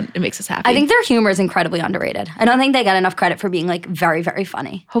really well, and it makes us happy. I think their humor is incredibly underrated. I don't think they get enough credit for being like very, very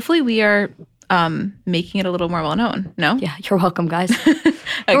funny. Hopefully we are making it a little more well known. No? Yeah, you're welcome, guys.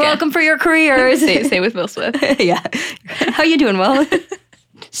 You're welcome for your careers. Stay with Will Smith. Yeah. How you doing, Will?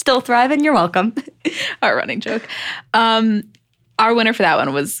 Still thriving? You're welcome. Our running joke. Our winner for that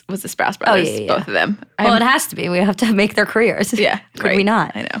one was the Sprouse brothers, both of them. Well, it has to be. We have to make their careers. Yeah. Could we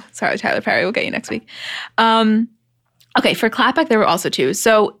not? I know. Sorry, Tyler Perry. We'll get you next week. Okay, for clapback, there were also 2.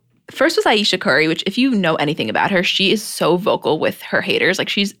 So first was Aisha Curry, which if you know anything about her, she is so vocal with her haters. Like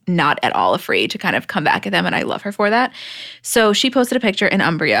she's not at all afraid to kind of come back at them, and I love her for that. So she posted a picture in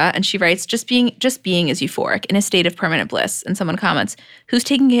Umbria, and she writes, just being is euphoric, in a state of permanent bliss. And someone comments, who's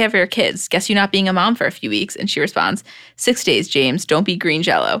taking care of your kids? Guess you're not being a mom for a few weeks. And she responds, 6 days, James, don't be green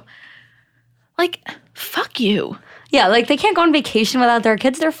jello. Like, fuck you. Yeah, like they can't go on vacation without their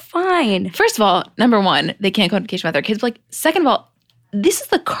kids. They're fine. First of all, number one, they can't go on vacation without their kids. But like, second of all, this is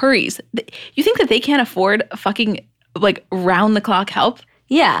the Currys. You think that they can't afford fucking like round the clock help?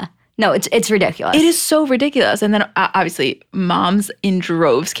 Yeah. No, it's ridiculous. It is so ridiculous. And then obviously moms in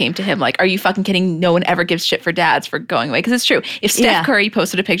droves came to him like, are you fucking kidding? No one ever gives shit for dads for going away. Because it's true. If Steph Curry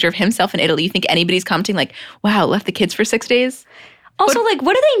posted a picture of himself in Italy, you think anybody's commenting like, wow, left the kids for 6 days? Also, like,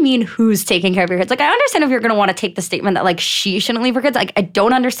 what do they mean who's taking care of your kids? Like, I understand if you're going to want to take the statement that, like, she shouldn't leave her kids. Like, I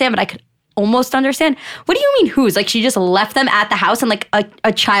don't understand, but I could almost understand. What do you mean who's? Like, she just left them at the house in, like,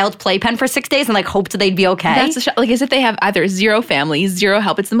 a child's playpen for 6 days and, like, hoped they'd be okay? That's like, as if they have either zero family, zero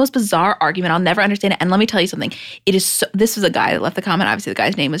help. It's the most bizarre argument. I'll never understand it. And let me tell you something. It is so, this was a guy that left the comment. Obviously, the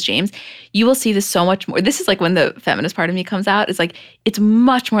guy's name was James. You will see this so much more. This is like when the feminist part of me comes out. It's like, it's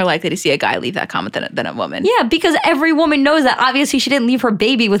much more likely to see a guy leave that comment than a woman. Yeah, because every woman knows that. Obviously, she didn't leave her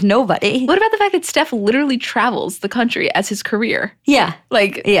baby with nobody. What about the fact that Steph literally travels the country as his career? Yeah.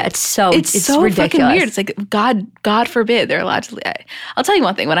 Like, yeah, it's so ridiculous. Fucking weird. It's like, God forbid they're allowed to. I'll tell you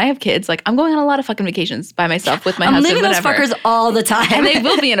one thing. When I have kids, like, I'm going on a lot of fucking vacations by myself with my husband. I'm leaving those fuckers all the time. And they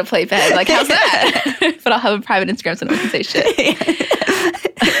will be in a playpen. Like, how's that? But I'll have a private Instagram so no one can say shit.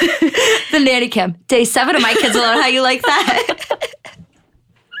 The nanny cam. Day 7 of my kids alone. How you like that?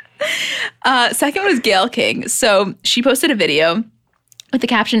 Second one was Gayle King. So she posted a video with the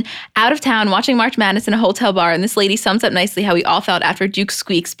caption, out of town, watching March Madness in a hotel bar, and this lady sums up nicely how we all felt after Duke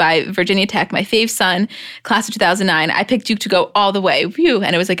squeaks by Virginia Tech, my fave son, class of 2009. I picked Duke to go all the way. Whew.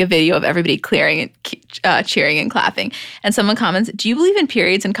 And it was like a video of everybody clearing and cheering and clapping. And someone comments, do you believe in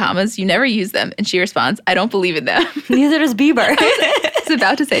periods and commas? You never use them. And she responds, I don't believe in them. Neither does Bieber. I was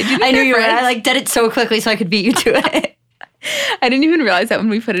about to say, I knew you were. I like did it so quickly so I could beat you to it. I didn't even realize that when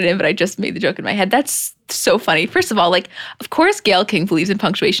we put it in, but I just made the joke in my head. That's so funny. First of all, like, of course, Gayle King believes in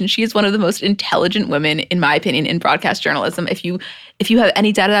punctuation. She is one of the most intelligent women, in my opinion, in broadcast journalism. If you have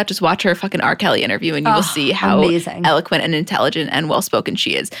any doubt of that, just watch her fucking R. Kelly interview and you will see how eloquent and intelligent and well-spoken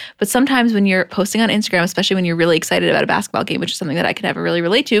she is. But sometimes when you're posting on Instagram, especially when you're really excited about a basketball game, which is something that I can never really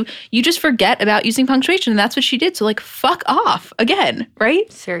relate to, you just forget about using punctuation. And that's what she did. So, like, fuck off again,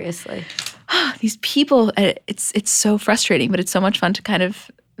 right? Seriously. These people, it's so frustrating, but it's so much fun to kind of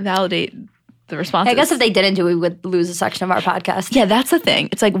validate the responses. I guess if they didn't do it, we would lose a section of our podcast. Yeah, that's the thing.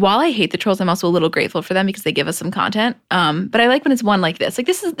 It's like, while I hate the trolls, I'm also a little grateful for them because they give us some content. But I like when it's one like this. Like,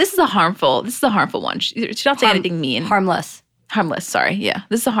 this is a harmful one. She's not saying anything mean. Harmless, sorry. Yeah,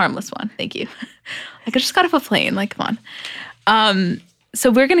 this is a harmless one. Thank you. Like, I just got off a plane. Like, come on.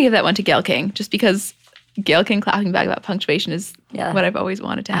 So we're going to give that one to Gayle King just because Gayle King clapping back about punctuation is what I've always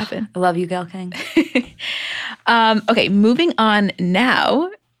wanted to happen. I love you, Gayle King. Okay, moving on now.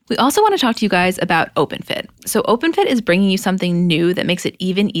 We also want to talk to you guys about OpenFit. So OpenFit is bringing you something new that makes it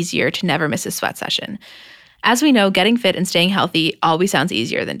even easier to never miss a sweat session. As we know, getting fit and staying healthy always sounds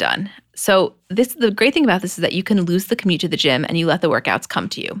easier than done. So the great thing about this is that you can lose the commute to the gym and you let the workouts come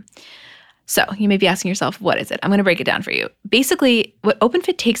to you. So you may be asking yourself, what is it? I'm going to break it down for you. Basically, what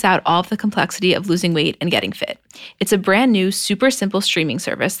OpenFit takes out all of the complexity of losing weight and getting fit. It's a brand new, super simple streaming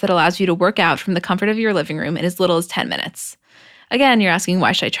service that allows you to work out from the comfort of your living room in as little as 10 minutes. Again, you're asking,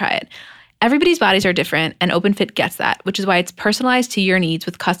 why should I try it? Everybody's bodies are different, and OpenFit gets that, which is why it's personalized to your needs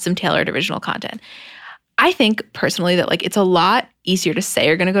with custom-tailored original content. I think personally that, like, it's a lot easier to say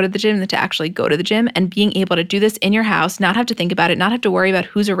you're going to go to the gym than to actually go to the gym, and being able to do this in your house, not have to think about it, not have to worry about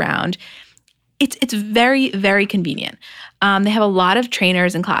who's around. It's very, very convenient. They have a lot of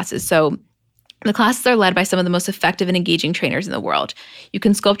trainers and classes. So the classes are led by some of the most effective and engaging trainers in the world. You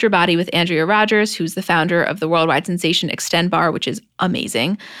can sculpt your body with Andrea Rogers, who's the founder of the worldwide sensation Extend Bar, which is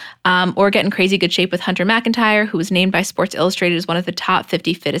amazing. Or get in crazy good shape with Hunter McIntyre, who was named by Sports Illustrated as one of the top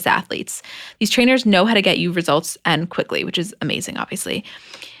 50 fittest athletes. These trainers know how to get you results and quickly, which is amazing, obviously.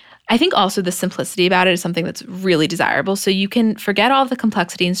 I think also the simplicity about it is something that's really desirable. So you can forget all of the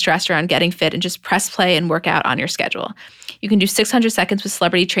complexity and stress around getting fit and just press play and work out on your schedule. You can do 600 seconds with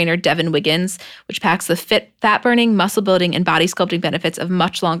celebrity trainer Devin Wiggins, which packs the fit, fat-burning, muscle-building, and body sculpting benefits of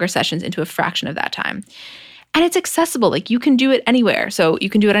much longer sessions into a fraction of that time. And it's accessible. Like, you can do it anywhere. So you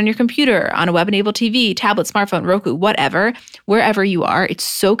can do it on your computer, on a web-enabled TV, tablet, smartphone, Roku, whatever, wherever you are. It's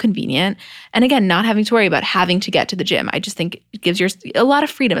so convenient. And again, not having to worry about having to get to the gym. I just think it gives you a lot of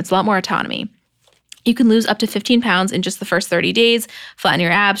freedom. It's a lot more autonomy. You can lose up to 15 pounds in just the first 30 days, flatten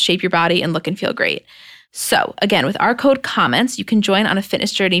your abs, shape your body, and look and feel great. So again, with our code COMMENTS, you can join on a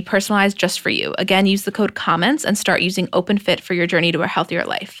fitness journey personalized just for you. Again, use the code COMMENTS and start using OpenFit for your journey to a healthier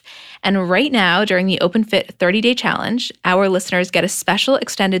life. And right now, during the OpenFit 30-day challenge, our listeners get a special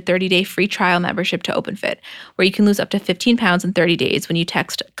extended 30-day free trial membership to OpenFit, where you can lose up to 15 pounds in 30 days when you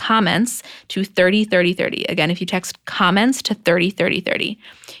text COMMENTS to 303030. Again, if you text COMMENTS to 303030.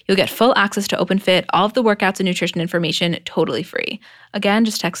 You'll get full access to OpenFit, all of the workouts and nutrition information totally free. Again,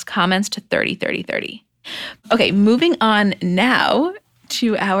 just text COMMENTS to 303030. Okay, moving on now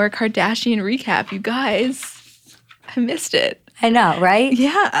to our Kardashian recap. You guys, I missed it. I know, right?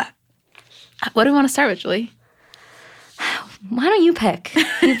 Yeah. What do we want to start with, Julie? Why don't you pick?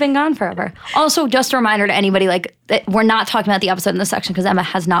 You've been gone forever. Also, just a reminder to anybody, like, that we're not talking about the episode in this section because Emma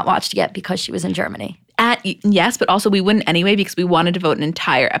has not watched it yet because she was in Germany. Yes, but also we wouldn't anyway because we want to devote an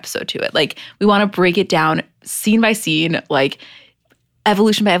entire episode to it. Like, we want to break it down scene by scene, like,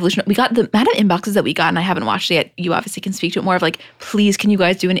 evolution by evolution. We got the amount of inboxes that we got, and I haven't watched it yet. You obviously can speak to it more of like, please, can you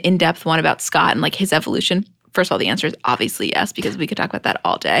guys do an in-depth one about Scott and like his evolution? First of all, the answer is obviously yes, because we could talk about that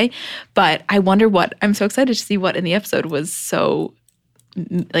all day. But I wonder I'm so excited to see what in the episode was so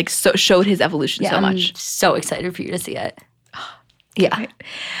showed his evolution so much. I'm so excited for you to see it. Yeah. Right.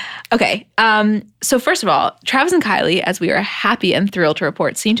 Okay. So first of all, Travis and Kylie, as we are happy and thrilled to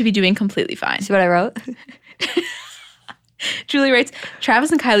report, seem to be doing completely fine. See what I wrote? Julie writes,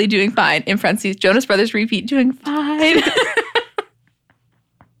 Travis and Kylie doing fine. In parentheses, Jonas Brothers repeat, doing fine.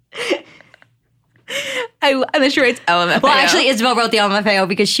 And then she writes LMFAO. Well, actually, Isabel wrote the LMFAO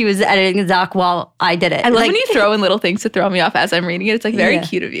because she was editing the doc while I did it. I love when you throw in little things to throw me off as I'm reading it. It's like very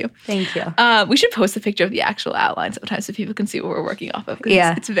cute of you. Thank you. We should post a picture of the actual outline sometimes so people can see what we're working off of.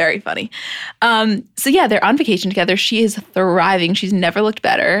 Yeah. It's very funny. So yeah, they're on vacation together. She is thriving. She's never looked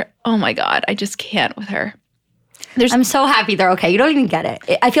better. Oh my God. I just can't with her. I'm so happy they're okay. You don't even get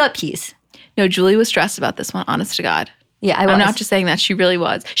it. I feel at peace. No, Julie was stressed about this one, honest to God. Yeah, I was. I'm not just saying that. She really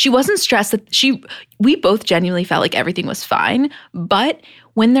was. She wasn't stressed. We both genuinely felt like everything was fine. But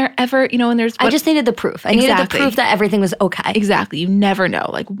when they're ever, when there's... I just needed the proof. I needed the proof that everything was okay. Exactly. You never know.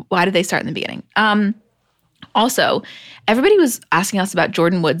 Like, why did they start in the beginning? Also, everybody was asking us about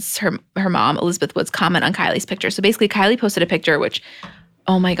Jordan Woods, her mom, Elizabeth Woods' comment on Kylie's picture. So basically, Kylie posted a picture which...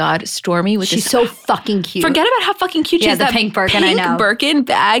 Oh my God, Stormy with She's so fucking cute. Forget about how fucking cute she is. The pink Birkin, I know. Pink Birkin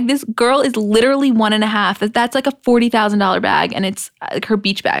bag. This girl is literally 1.5. That's like a $40,000 bag, and it's like her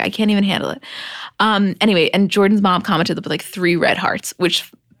beach bag. I can't even handle it. Anyway, and Jordan's mom commented with like 3 red hearts, which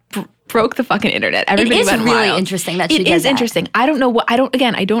broke the fucking internet. Everybody went wild. It is really wild. interesting that she did that. It is interesting. I don't know what. I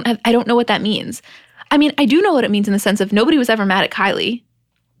don't know what that means. I mean, I do know what it means in the sense of nobody was ever mad at Kylie.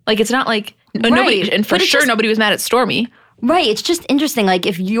 Like, it's not like nobody, and for sure nobody was mad at Stormy. Right. It's just interesting. Like,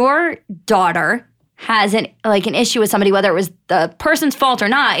 if your daughter has an issue with somebody, whether it was the person's fault or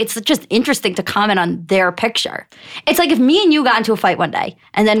not, it's just interesting to comment on their picture. It's like if me and you got into a fight one day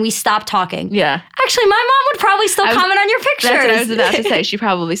and then we stopped talking. Yeah. Actually, my mom would probably still comment on your pictures. That's what I was about to say. She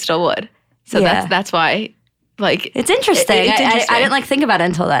probably still would. So that's why, like... It's interesting. It's interesting. I didn't think about it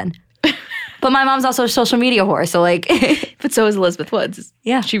until then. But my mom's also a social media whore, so But so is Elizabeth Woods.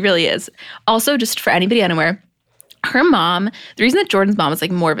 Yeah. She really is. Also, just for anybody unaware... Her mom, the reason that Jordan's mom is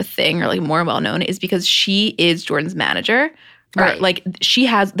like more of a thing or like more well-known is because she is Jordan's manager. Right. Or like they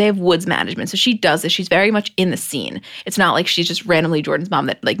have Woods management. So she does this. She's very much in the scene. It's not like she's just randomly Jordan's mom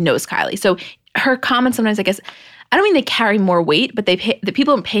that like knows Kylie. So her comments sometimes, I guess, I don't mean they carry more weight, but the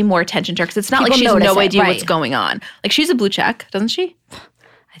people pay more attention to her because it's not like she has no idea what's going on. Like she's a blue check, doesn't she?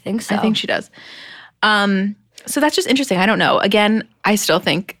 I think so. I think she does. So that's just interesting. I don't know. Again, I still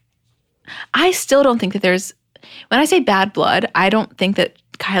don't think that there's, when I say bad blood, I don't think that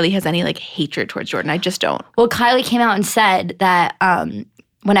Kylie has any like hatred towards Jordan. I just don't. Well, Kylie came out and said that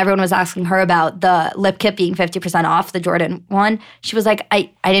when everyone was asking her about the lip kit being 50% off, the Jordan one, she was like, I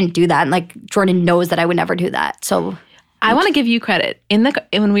didn't do that. And like Jordan knows that I would never do that. So I want to give you credit. Do you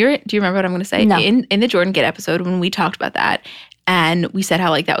remember what I'm going to say? No. In the Jordan Get episode when we talked about that, and we said how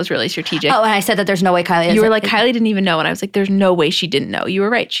like that was really strategic. Oh, and I said that there's no way Kylie. You were like, Kylie didn't even know, and I was like, there's no way she didn't know. You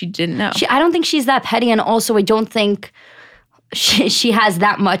were right, she didn't know. I don't think she's that petty, and also I don't think she has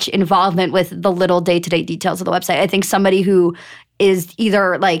that much involvement with the little day-to-day details of the website. I think somebody who is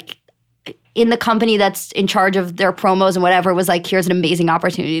either like in the company that's in charge of their promos and whatever was like, here's an amazing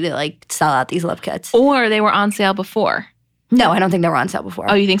opportunity to like sell out these lip kits. Or they were on sale before. No, I don't think they were on sale before.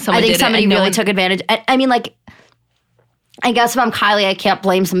 Oh, you think someone did it? I think somebody really took advantage. I mean, like, I guess if I'm Kylie, I can't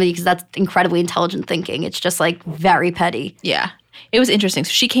blame somebody because that's incredibly intelligent thinking. It's just like very petty. Yeah. It was interesting.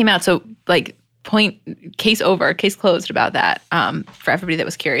 So she came out, so like case over, case closed about that for everybody that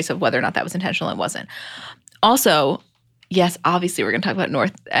was curious of whether or not that was intentional. It wasn't. Also, yes, obviously we're going to talk about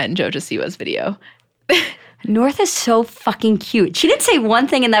North and JoJo Siwa's video. North is so fucking cute. She didn't say one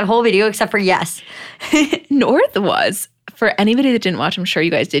thing in that whole video except for yes. North was, for anybody that didn't watch, I'm sure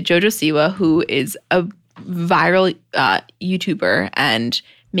you guys did, Jojo Siwa, who is a viral YouTuber and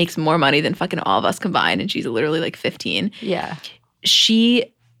makes more money than fucking all of us combined, and she's literally like 15. Yeah.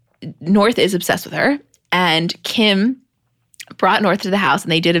 North is obsessed with her, and Kim brought North to the house,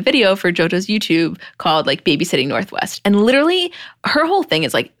 and they did a video for JoJo's YouTube called like Babysitting Northwest. And literally her whole thing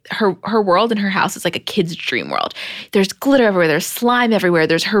is like her world in her house is like a kid's dream world. There's glitter everywhere, there's slime everywhere,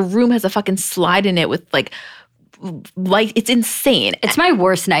 her room has a fucking slide in it with like it's insane. It's my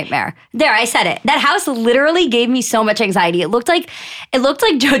worst nightmare. There, I said it. That house literally gave me so much anxiety. It looked like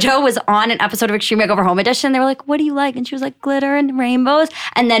JoJo was on an episode of Extreme Makeover Home Edition. They were like, "What do you like?" And she was like, "Glitter and rainbows."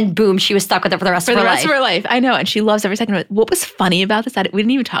 And then boom, she was stuck with it for the rest of her life. For the rest of her life. I know. And she loves every second of it. What was funny about this, we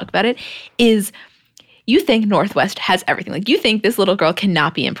didn't even talk about it, is you think Northwest has everything. Like, you think this little girl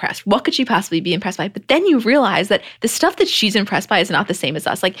cannot be impressed. What could she possibly be impressed by? But then you realize that the stuff that she's impressed by is not the same as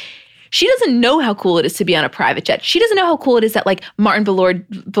us. Like, she doesn't know how cool it is to be on a private jet. She doesn't know how cool it is that like Martin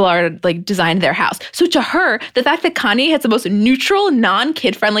Ballard like designed their house. So to her, the fact that Kanye has the most neutral,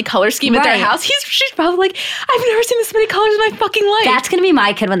 non-kid friendly color scheme at their house, she's probably like, I've never seen this many colors in my fucking life. That's gonna be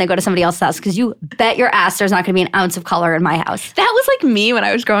my kid when they go to somebody else's house, because you bet your ass there's not gonna be an ounce of color in my house. That was like me when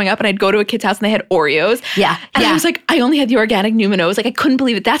I was growing up and I'd go to a kid's house and they had Oreos. Yeah. And I was like, I only had the organic Numinos. Like, I couldn't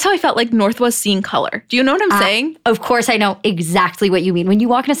believe it. That's how I felt like North was seeing color. Do you know what I'm saying? Of course I know exactly what you mean. When you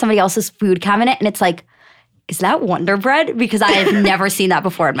walk into somebody else's food cabinet and it's like, is that Wonder Bread? Because I have never seen that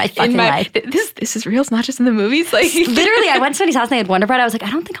before in my fucking life. This is real. It's not just in the movies. Like, literally, I went to somebody's house and they had Wonder Bread. I was like, I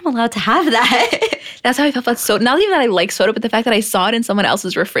don't think I'm allowed to have that. That's how I felt about soda. Not even that I like soda, but the fact that I saw it in someone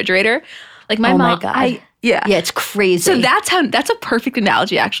else's refrigerator. Like my mom, my God. Yeah, it's crazy. So that's a perfect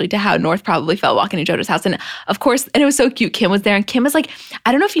analogy actually to how North probably felt walking into JoJo's house. And of course, and it was so cute. Kim was there, and Kim was like,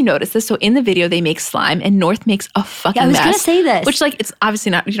 I don't know if you noticed this. So in the video, they make slime, and North makes a fucking mess. I was gonna say this, which like it's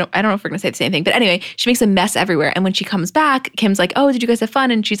obviously not. I don't know if we're gonna say the same thing, but anyway, she makes a mess everywhere. And when she comes back, Kim's like, "Oh, did you guys have fun?"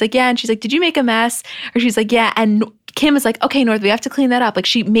 And she's like, "Yeah." And she's like, "Did you make a mess?" Or she's like, "Yeah." And Kim is like, "Okay, North, we have to clean that up." Like,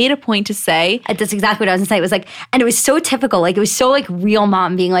 she made a point to say. That's exactly what I was gonna say. It was like, and it was so typical. Like, it was so like real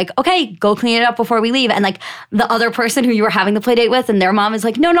mom being like, "Okay, go clean it up before we leave." And like the other person who you were having the play date with, and their mom is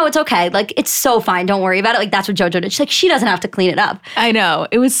like, "No, it's okay. Like, it's so fine. Don't worry about it." Like, that's what JoJo did. She's like, she doesn't have to clean it up. I know.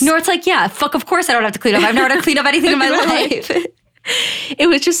 It was. North's like, yeah, fuck, of course I don't have to clean up. I've never had to clean up anything in my life. It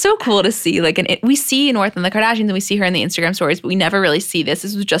was just so cool to see. Like, we see North and the Kardashians, and we see her in the Instagram stories, but we never really see this.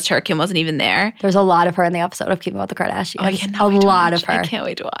 This was just her. Kim wasn't even there. There's a lot of her in the episode of Keeping Up with the Kardashians. Oh, I cannot wait to watch. I can't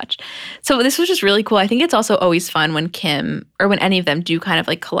wait to watch. So this was just really cool. I think it's also always fun when Kim, or when any of them do kind of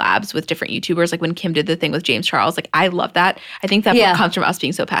like collabs with different YouTubers. Like when Kim did the thing with James Charles. Like, I love that. I think that comes from us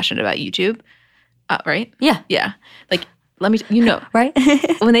being so passionate about YouTube. Right? Yeah. Yeah. Like, let me, right?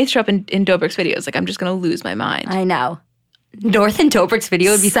 When they show up in Dobrik's videos, like, I'm just going to lose my mind. I know. North and Dobrik's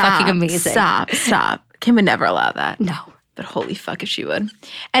video would be fucking amazing. Stop. Kim would never allow that. No. But holy fuck if she would.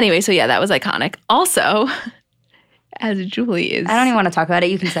 Anyway, so yeah, that was iconic. Also, as Julie is... I don't even want to talk about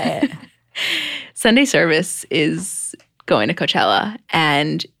it. You can say it. Sunday Service is going to Coachella.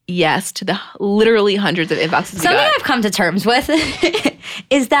 And yes, to the literally hundreds of inboxes Something I've come to terms with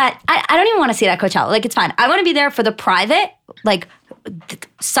is that I don't even want to see it at Coachella. Like, it's fine. I want to be there for the private, like,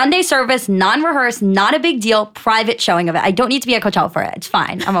 Sunday service, non-rehearsed, not a big deal, private showing of it. I don't need to be at Coachella for it. It's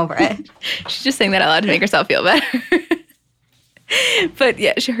fine. I'm over it. She's just saying that out loud to make herself feel better. But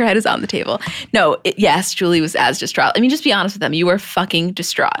yeah, her head is on the table. No, yes, Julie was as distraught. I mean, just be honest with them. You were fucking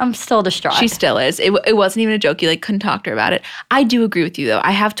distraught. I'm still distraught. She still is. It wasn't even a joke. You like couldn't talk to her about it. I do agree with you though.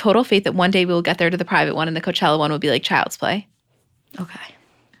 I have total faith that one day we will get there to the private one, and the Coachella one will be like child's play. Okay.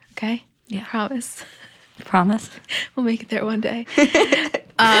 Okay? Yeah. Promise. Promise. We'll make it there one day.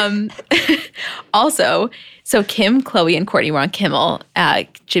 Also, so Kim, Chloe, and Courtney were on Kimmel.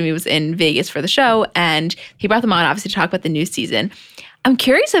 Jimmy was in Vegas for the show, and he brought them on, obviously, to talk about the new season. I'm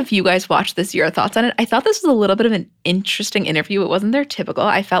curious if you guys watched this, your thoughts on it. I thought this was a little bit of an interesting interview. It wasn't their typical.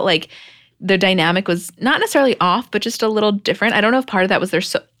 I felt like their dynamic was not necessarily off, but just a little different. I don't know if part of that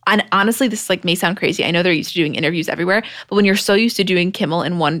was and honestly, this like may sound crazy. I know they're used to doing interviews everywhere, but when you're so used to doing Kimmel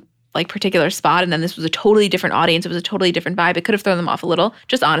in one like particular spot, and then this was a totally different audience, it was a totally different vibe, it could have thrown them off a little.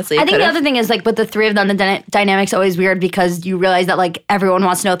 Just honestly, I think the other thing is like with the three of them, the dynamic's always weird because you realize that like everyone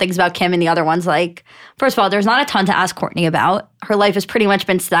wants to know things about Kim, and the other one's like, first of all, there's not a ton to ask Courtney about. Her life has pretty much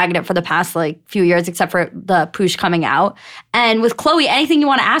been stagnant for the past like few years, except for the Poosh coming out. And with Chloe, anything you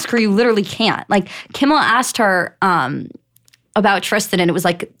want to ask her, you literally can't. Like Kimmel asked her, about Tristan, and it was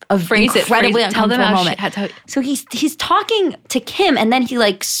like a incredibly uncomfortable moment. So he's talking to Kim, and then he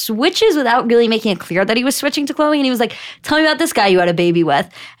like switches without really making it clear that he was switching to Khloe, and he was like, "Tell me about this guy you had a baby with."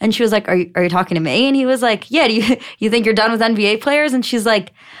 And she was like, "Are you talking to me?" And he was like, "Yeah. Do you think you're done with NBA players?" And she's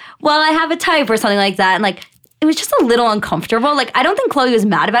like, "Well, I have a type," or something like that, and like. It was just a little uncomfortable. Like, I don't think Khloe was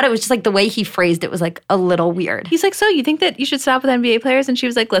mad about it. It was just like the way he phrased it was like a little weird. He's like, "So you think that you should stop with NBA players?" And she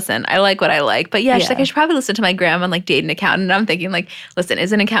was like, "Listen, I like what I like." But she's like, "I should probably listen to my grandma and like date an accountant." And I'm thinking like, listen,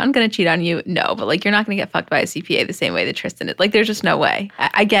 is an accountant going to cheat on you? No. But like, you're not going to get fucked by a CPA the same way that Tristan is. Like, there's just no way.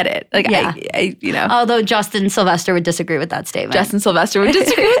 I get it. Like, I you know. Although Justin Sylvester would disagree with that statement. Justin Sylvester would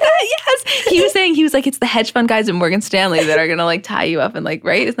disagree with that, yes. He was saying, it's the hedge fund guys at Morgan Stanley that are going to like tie you up and like,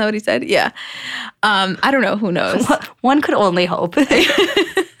 right? Isn't that what he said? Yeah. I don't know. Who knows? One could only hope. One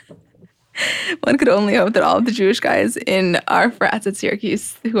could only hope that all of the Jewish guys in our frats at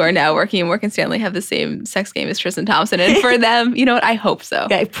Syracuse who are now working in Morgan Stanley have the same sex game as Tristan Thompson. And for them, you know what? I hope so.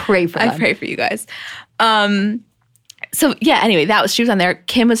 Yeah, I pray for them. I pray for you guys. So yeah, anyway, she was on there.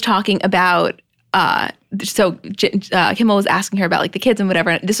 Kim was talking about, Kimmel was asking her about like the kids and whatever.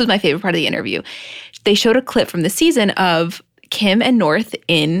 And this was my favorite part of the interview. They showed a clip from the season of Kim and North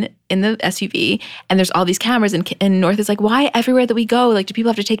in the SUV, and there's all these cameras, and North is like, "Why everywhere that we go, like, do people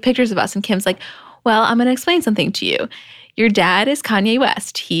have to take pictures of us?" And Kim's like, "Well, I'm going to explain something to you. Your dad is Kanye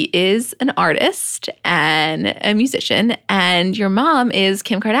West. He is an artist and a musician, and your mom is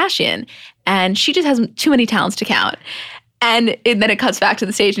Kim Kardashian, and she just has too many talents to count." And then it cuts back to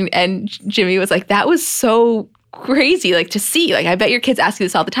the stage, and Jimmy was like, "That was so crazy, like, to see. Like, I bet your kids ask you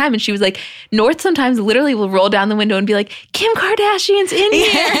this all the time." And she was like, "North sometimes literally will roll down the window and be like, Kim Kardashian's in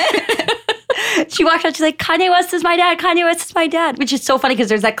here." She walked out, she's like, "Kanye West is my dad, Kanye West is my dad," which is so funny because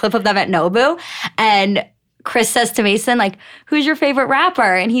there's that clip of them at Nobu, and Chris says to Mason, like, "Who's your favorite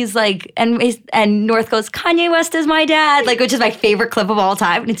rapper?" And he's like, and North goes, "Kanye West is my dad," like, which is my favorite clip of all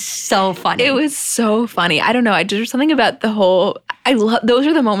time. And it's so funny. It was so funny. I don't know. There's something about the whole, those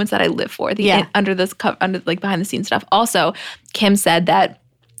are the moments that I live for, under like behind the scenes stuff. Also, Kim said that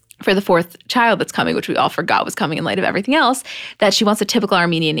for the fourth child that's coming, which we all forgot was coming in light of everything else, that she wants a typical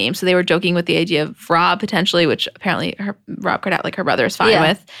Armenian name. So they were joking with the idea of Rob potentially, which apparently Rob Kardashian, like her brother, is fine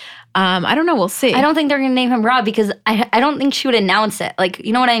with. I don't know. We'll see. I don't think they're going to name him Rob because I don't think she would announce it. Like,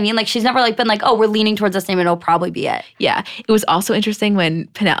 you know what I mean? Like, she's never like been like, "Oh, we're leaning towards this name and it'll probably be it." Yeah. It was also interesting when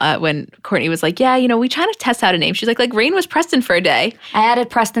Courtney was like, "Yeah, we trying to test out a name." She's like Rain was Preston for a day. I added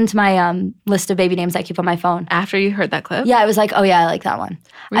Preston to my list of baby names I keep on my phone. After you heard that clip? Yeah, I was like, "Oh yeah, I like that one."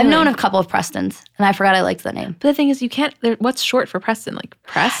 Really? I've known a couple of Prestons and I forgot I liked the name. But the thing is, you can't, what's short for Preston? Like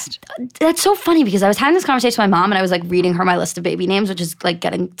Prest? That's so funny because I was having this conversation with my mom and I was like reading her my list of baby names, which is like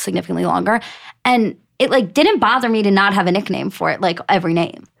getting significantly longer. And it like didn't bother me to not have a nickname for it, like every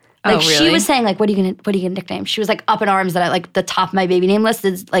name. Like, really? She was saying like, what are you gonna nickname? She was like up in arms that I like the top of my baby name list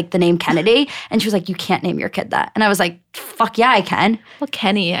is like the name Kennedy. And she was like, "You can't name your kid that." And I was like, "Fuck yeah, I can." Well,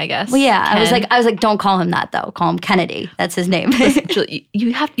 Kenny, I guess. Well, yeah. Ken. I was like, "Don't call him that though. Call him Kennedy. That's his name." Listen, Julie,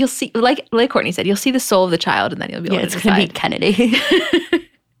 you'll see, like Courtney said, you'll see the soul of the child and then you'll be able to decide. It's gonna be Kennedy.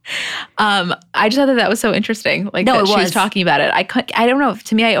 I just thought that was so interesting. Like, no, that she was talking about it. I don't know.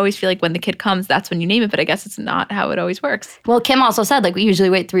 To me, I always feel like when the kid comes, that's when you name it. But I guess it's not how it always works. Well, Kim also said like we usually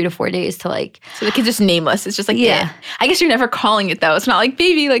wait 3 to 4 days to like. So the kid's just nameless. It's just like yeah. I guess you're never calling it though. It's not like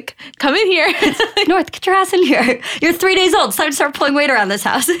baby, like come in here. North, get your ass in here. You're 3 days old. It's time to start pulling weight around this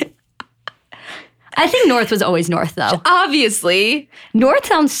house. I think North was always North though. Obviously, North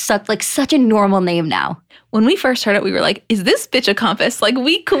sounds such a normal name now. When we first heard it, we were like, "Is this bitch a compass?" Like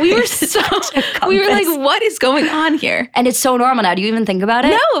we were so we were like, "What is going on here?" And it's so normal now. Do you even think about it?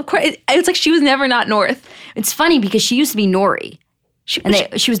 No, of course. It's like she was never not North. It's funny because she used to be Nori.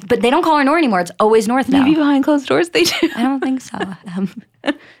 But they don't call her Nori anymore. It's always North now. Maybe behind closed doors they do. I don't think so.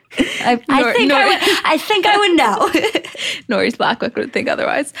 I think I would know. Nori's Blackwick would think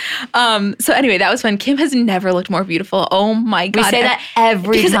otherwise. So anyway, that was fun. Kim has never looked more beautiful. Oh my God. We say that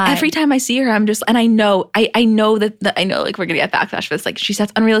every time. Because every time I see her, I'm just, and I know like we're going to get backlash for this. Like she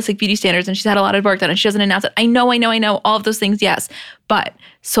sets unrealistic beauty standards and she's had a lot of work done and she doesn't announce it. I know. All of those things, yes. But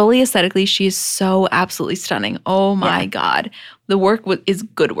solely aesthetically, she is so absolutely stunning. Oh my God. The work is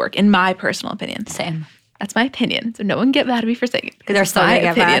good work, in my personal opinion. Same. That's my opinion. So no one get mad at me for saying it. Because they're still my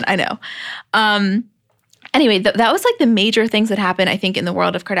opinion. I know. Anyway, that was like the major things that happened, I think, in the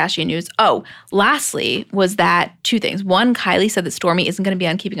world of Kardashian news. Oh, lastly was that 2 things. One, Kylie said that Stormi isn't going to be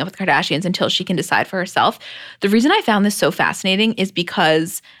on Keeping Up with the Kardashians until she can decide for herself. The reason I found this so fascinating is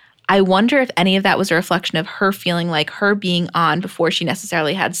because I wonder if any of that was a reflection of her feeling like her being on before she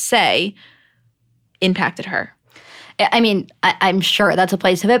necessarily had say impacted her. I mean, I'm sure that's a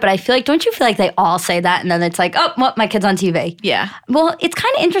place of it, but I feel like, don't you feel like they all say that and then it's like, oh, well, my kid's on TV? Yeah. Well, it's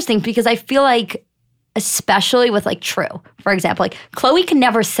kind of interesting because I feel like, especially with like True, for example, like Khloe can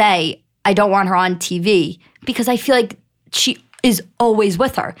never say, I don't want her on TV because I feel like she is always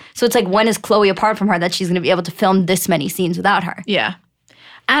with her. So it's like, when is Khloe apart from her that she's going to be able to film this many scenes without her? Yeah.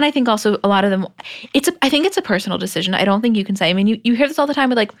 And I think also a lot of them, I think it's a personal decision. I don't think you can say, I mean, you hear this all the time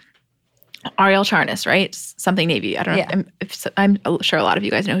with like Ariel Charnas, right? Something Navy. I don't know. Yeah. I'm sure a lot of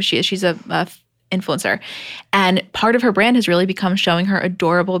you guys know who she is. She's a influencer. And part of her brand has really become showing her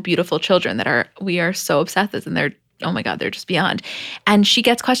adorable, beautiful children that we are so obsessed with, and they're, oh my God, they're just beyond. And she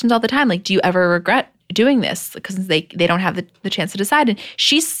gets questions all the time, like, do you ever regret doing this? Because they don't have the chance to decide. And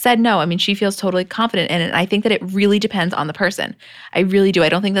she said no. I mean, she feels totally confident in it. And I think that it really depends on the person. I really do. I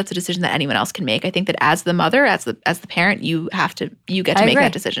don't think that's a decision that anyone else can make. I think that as the mother, as the parent, you get to make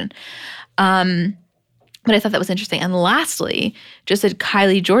that decision. But I thought that was interesting. And lastly, just a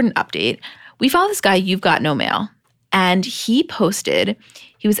Kylie Jordan update. We follow this guy, You've Got No Mail, and he posted,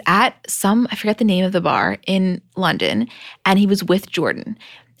 he was at I forget the name of the bar in London, and he was with Jordan.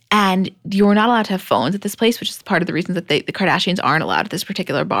 And you're not allowed to have phones at this place, which is part of the reasons that the Kardashians aren't allowed at this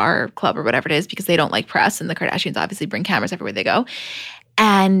particular bar or club or whatever it is, because they don't like press, and the Kardashians obviously bring cameras everywhere they go.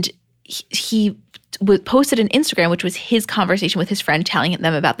 And he posted an Instagram, which was his conversation with his friend telling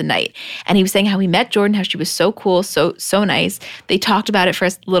them about the night. And he was saying how he met Jordan, how she was so cool, so nice. They talked about it for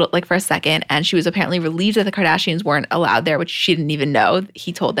a second, and she was apparently relieved that the Kardashians weren't allowed there, which she didn't even know.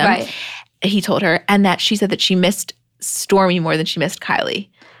 He told them. Right. He told her. And that she said that she missed Stormi more than she missed Kylie.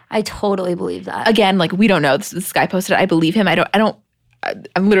 I totally believe that. Again, like, we don't know. This guy posted it. I believe him.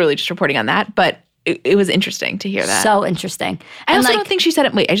 I'm literally just reporting on that, but it was interesting to hear that. So interesting. I also don't think she said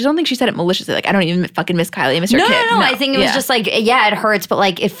it. Wait, I just don't think she said it maliciously. Like, I don't even fucking miss Kylie. I miss her kid. No. I think it was just like, yeah, it hurts, but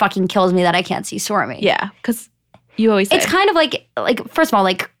like, it fucking kills me that I can't see Stormi. Yeah, because you always say. It's kind of like first of all,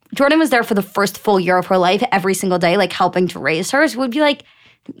 like, Jordan was there for the first full year of her life every single day, like helping to raise her. So it would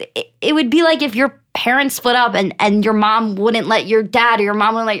be like if your parents split up and your mom wouldn't let your dad or your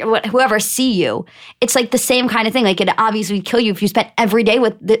mom wouldn't let whoever see you. It's like the same kind of thing. Like, it obviously would kill you if you spent every day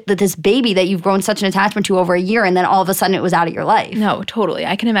with this baby that you've grown such an attachment to over a year, and then all of a sudden it was out of your life. No, totally.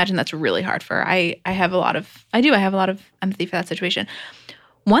 I can imagine that's really hard for her. I have a lot of empathy for that situation.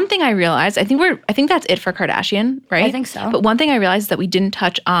 One thing I realized, I think that's it for Kardashian, right? I think so. But one thing I realized is that we didn't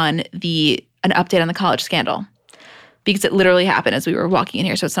touch on an update on the college scandal, because it literally happened as we were walking in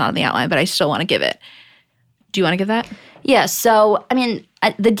here, so it's not on the outline, but I still want to give it. Do you want to give that? Yeah, so, I mean,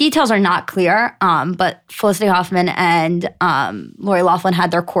 the details are not clear, but Felicity Huffman and Lori Loughlin had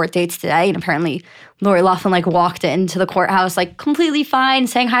their court dates today, and apparently Lori Loughlin, like, walked into the courthouse, like, completely fine,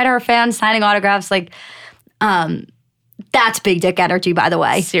 saying hi to her fans, signing autographs, like, that's big dick energy, by the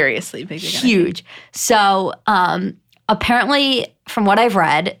way. Seriously, big dick energy. Huge. So, apparently, from what I've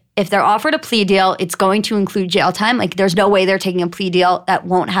read, if they're offered a plea deal, it's going to include jail time. Like, there's no way they're taking a plea deal that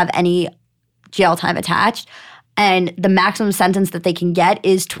won't have any jail time attached. And the maximum sentence that they can get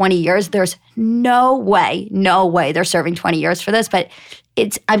is 20 years. There's no way they're serving 20 years for this. But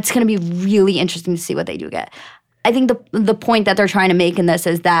it's going to be really interesting to see what they do get. I think the point that they're trying to make in this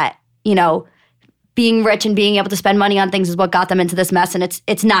is that, you know, being rich and being able to spend money on things is what got them into this mess, and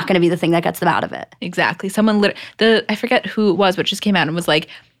it's not going to be the thing that gets them out of it. Exactly. Someone I forget who it was, but just came out and was like,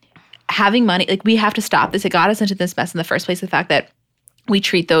 having money, like, we have to stop this. It got us into this mess in the first place. The fact that we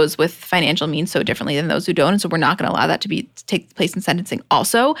treat those with financial means so differently than those who don't. And so we're not going to allow that to take place in sentencing.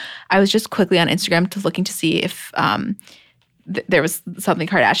 Also, I was just quickly on Instagram looking to see if there was something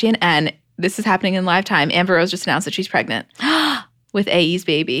Kardashian. And this is happening in live time. Amber Rose just announced that she's pregnant with AE's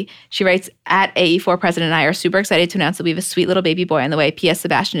baby. She writes, at AE4, President and I are super excited to announce that we have a sweet little baby boy on the way. P.S.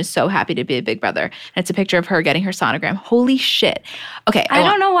 Sebastian is so happy to be a big brother. And it's a picture of her getting her sonogram. Holy shit. Okay. I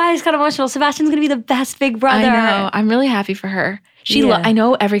don't know why it's kind of emotional. Sebastian's going to be the best big brother. I know. I'm really happy for her. I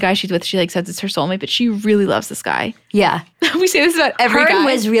know every guy she's with, she like says it's her soulmate, but she really loves this guy. Yeah. We say this about every guy. Her and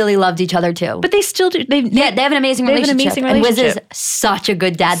Wiz really loved each other too. But they still do. They have an amazing relationship. And Wiz is such a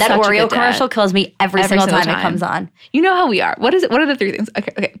good dad. That Oreo commercial kills me every single time it comes on. You know how we are. What are the three things?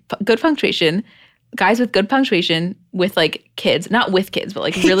 Okay. Good punctuation. Guys with good punctuation with like kids. Not with kids, but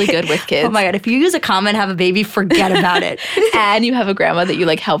like really good with kids. Oh my God. If you use a comma and have a baby, forget about it. And you have a grandma that you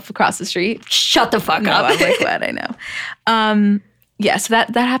like help across the street. Shut the fuck up. I'm like, what? I know. Yeah, so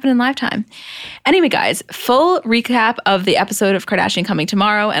that happened in live time. Anyway, guys, full recap of the episode of Kardashian coming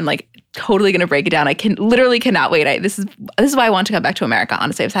tomorrow, and like totally gonna break it down. I cannot wait. This is why I want to come back to America.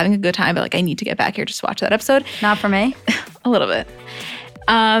 Honestly, I was having a good time, but like I need to get back here just to watch that episode. Not for me. A little bit.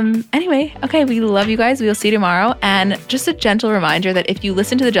 Anyway, okay, we love you guys. We will see you tomorrow. And just a gentle reminder that if you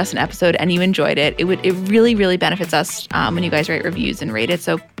listen to the Justin episode and you enjoyed it, it really, really benefits us when you guys write reviews and rate it.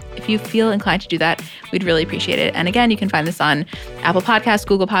 So if you feel inclined to do that, we'd really appreciate it. And again, you can find this on Apple Podcasts,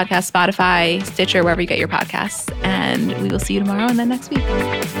 Google Podcasts, Spotify, Stitcher, wherever you get your podcasts. And we will see you tomorrow and then next week.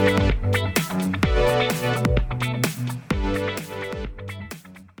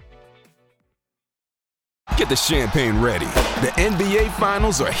 Get the champagne ready. The NBA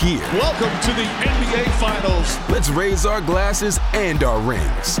Finals are here. Welcome to the NBA Finals. Let's raise our glasses and our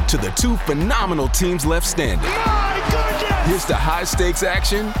rings to the two phenomenal teams left standing. My goodness! Here's to high-stakes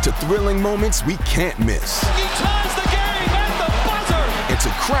action, to thrilling moments we can't miss. He ties the game at the buzzer! And to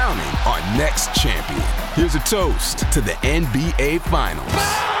crowning our next champion. Here's a toast to the NBA Finals.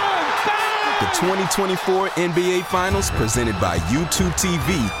 The 2024 NBA Finals, presented by YouTube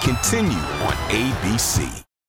TV, continue on ABC.